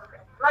 That's the one thing.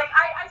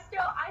 I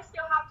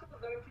still have to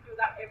learn to do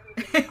that every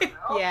day.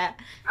 Yeah.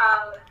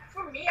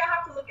 For me, I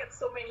have to look at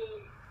so many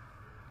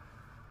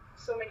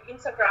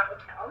Instagram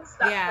accounts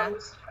that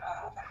post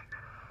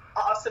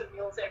awesome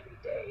meals every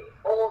day,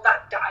 all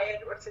that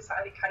diet or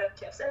society kind of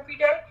tips every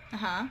day.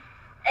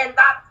 And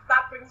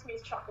that brings me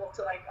chuckle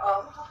to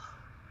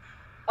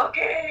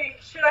okay,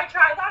 should I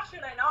try that?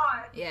 Should I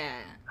not?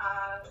 Yeah.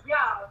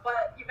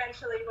 But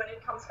eventually, when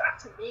it comes back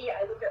to me,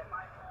 I look at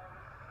my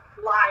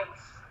own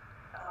life,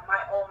 my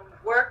own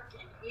work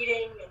and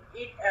eating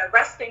and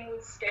resting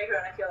schedule,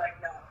 and I feel like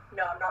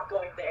no, I'm not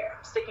going there.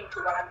 I'm sticking to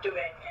what I'm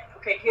doing, and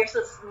okay, here's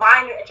this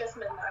minor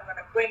adjustment I'm going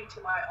to bring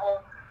to my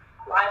own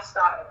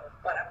lifestyle,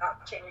 but I'm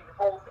not changing the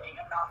whole thing.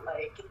 I'm not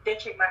like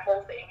ditching my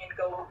whole thing and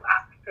go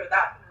after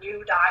that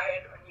new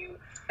diet or new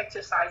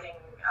exercising,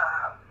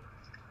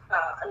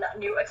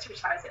 new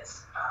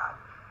exercises.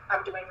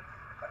 I'm doing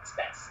what's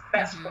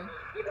best for me,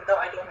 even though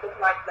I don't look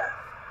like them.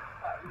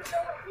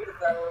 Even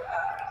though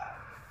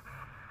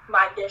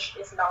my dish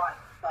is not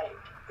like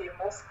the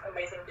most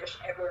amazing dish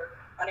ever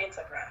on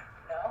Instagram,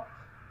 you know?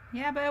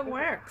 Yeah, but it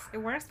works. It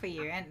works for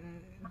you, and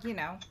you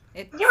know,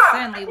 it Yeah,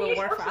 certainly I think will it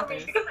work works for for me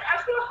others. because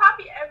I feel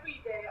happy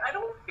every day. I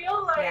don't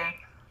feel like, Yeah.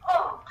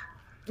 oh,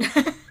 this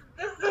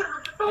is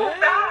so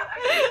bad.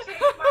 I can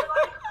change my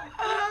life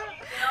completely,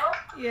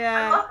 you know?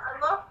 Yeah. I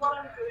love what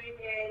I'm doing,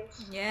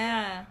 and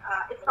Yeah.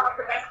 it's not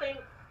the best thing.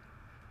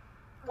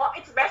 Well,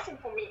 it's the best thing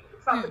for me.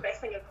 It's not the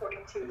best thing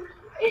according to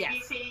Yes.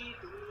 ABC,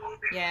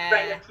 Yeah.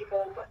 random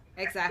people. But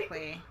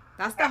Exactly.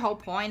 That's the whole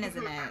point,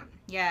 isn't it?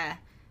 Yeah.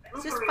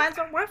 Just find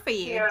what works for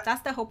you. Yeah.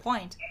 That's the whole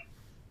point.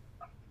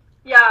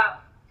 Yeah,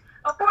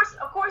 of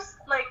course,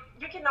 like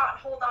you cannot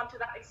hold on to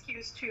that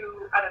excuse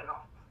to, I don't know,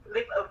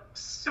 live a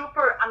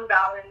super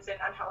unbalanced and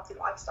unhealthy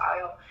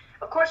lifestyle.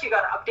 Of course, you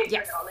gotta update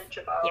your knowledge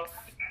about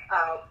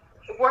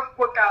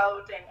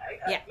workout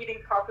and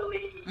eating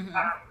properly,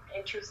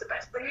 and choose the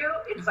best for you.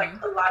 It's like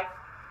a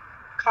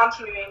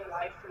continuing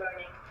life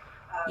learning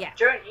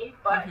journey.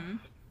 But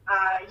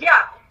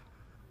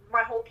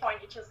my whole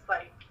point is just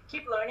like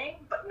keep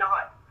learning, but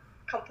not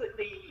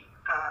completely.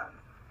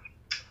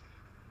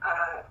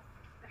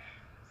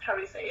 How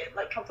do you say it?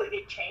 Like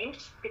completely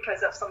changed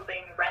because of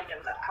something random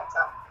that comes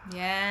up.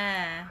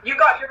 Yeah. You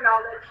got your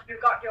knowledge. You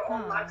got your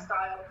own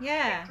lifestyle.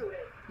 Yeah. Stick to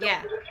it.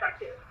 Yeah. Don't be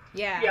distracted.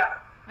 Yeah. Yeah.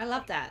 I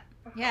love that.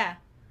 Yeah.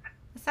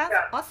 That sounds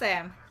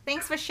awesome.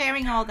 Thanks for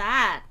sharing all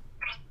that.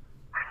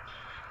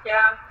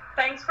 Yeah.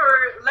 Thanks for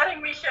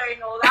letting me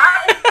sharing all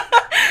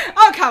that.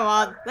 Oh, come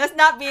on. Let's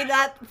not be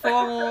that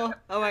formal.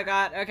 Oh my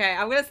god. Okay,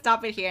 I'm gonna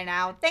stop it here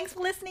now. Thanks for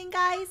listening,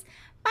 guys.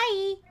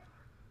 Bye.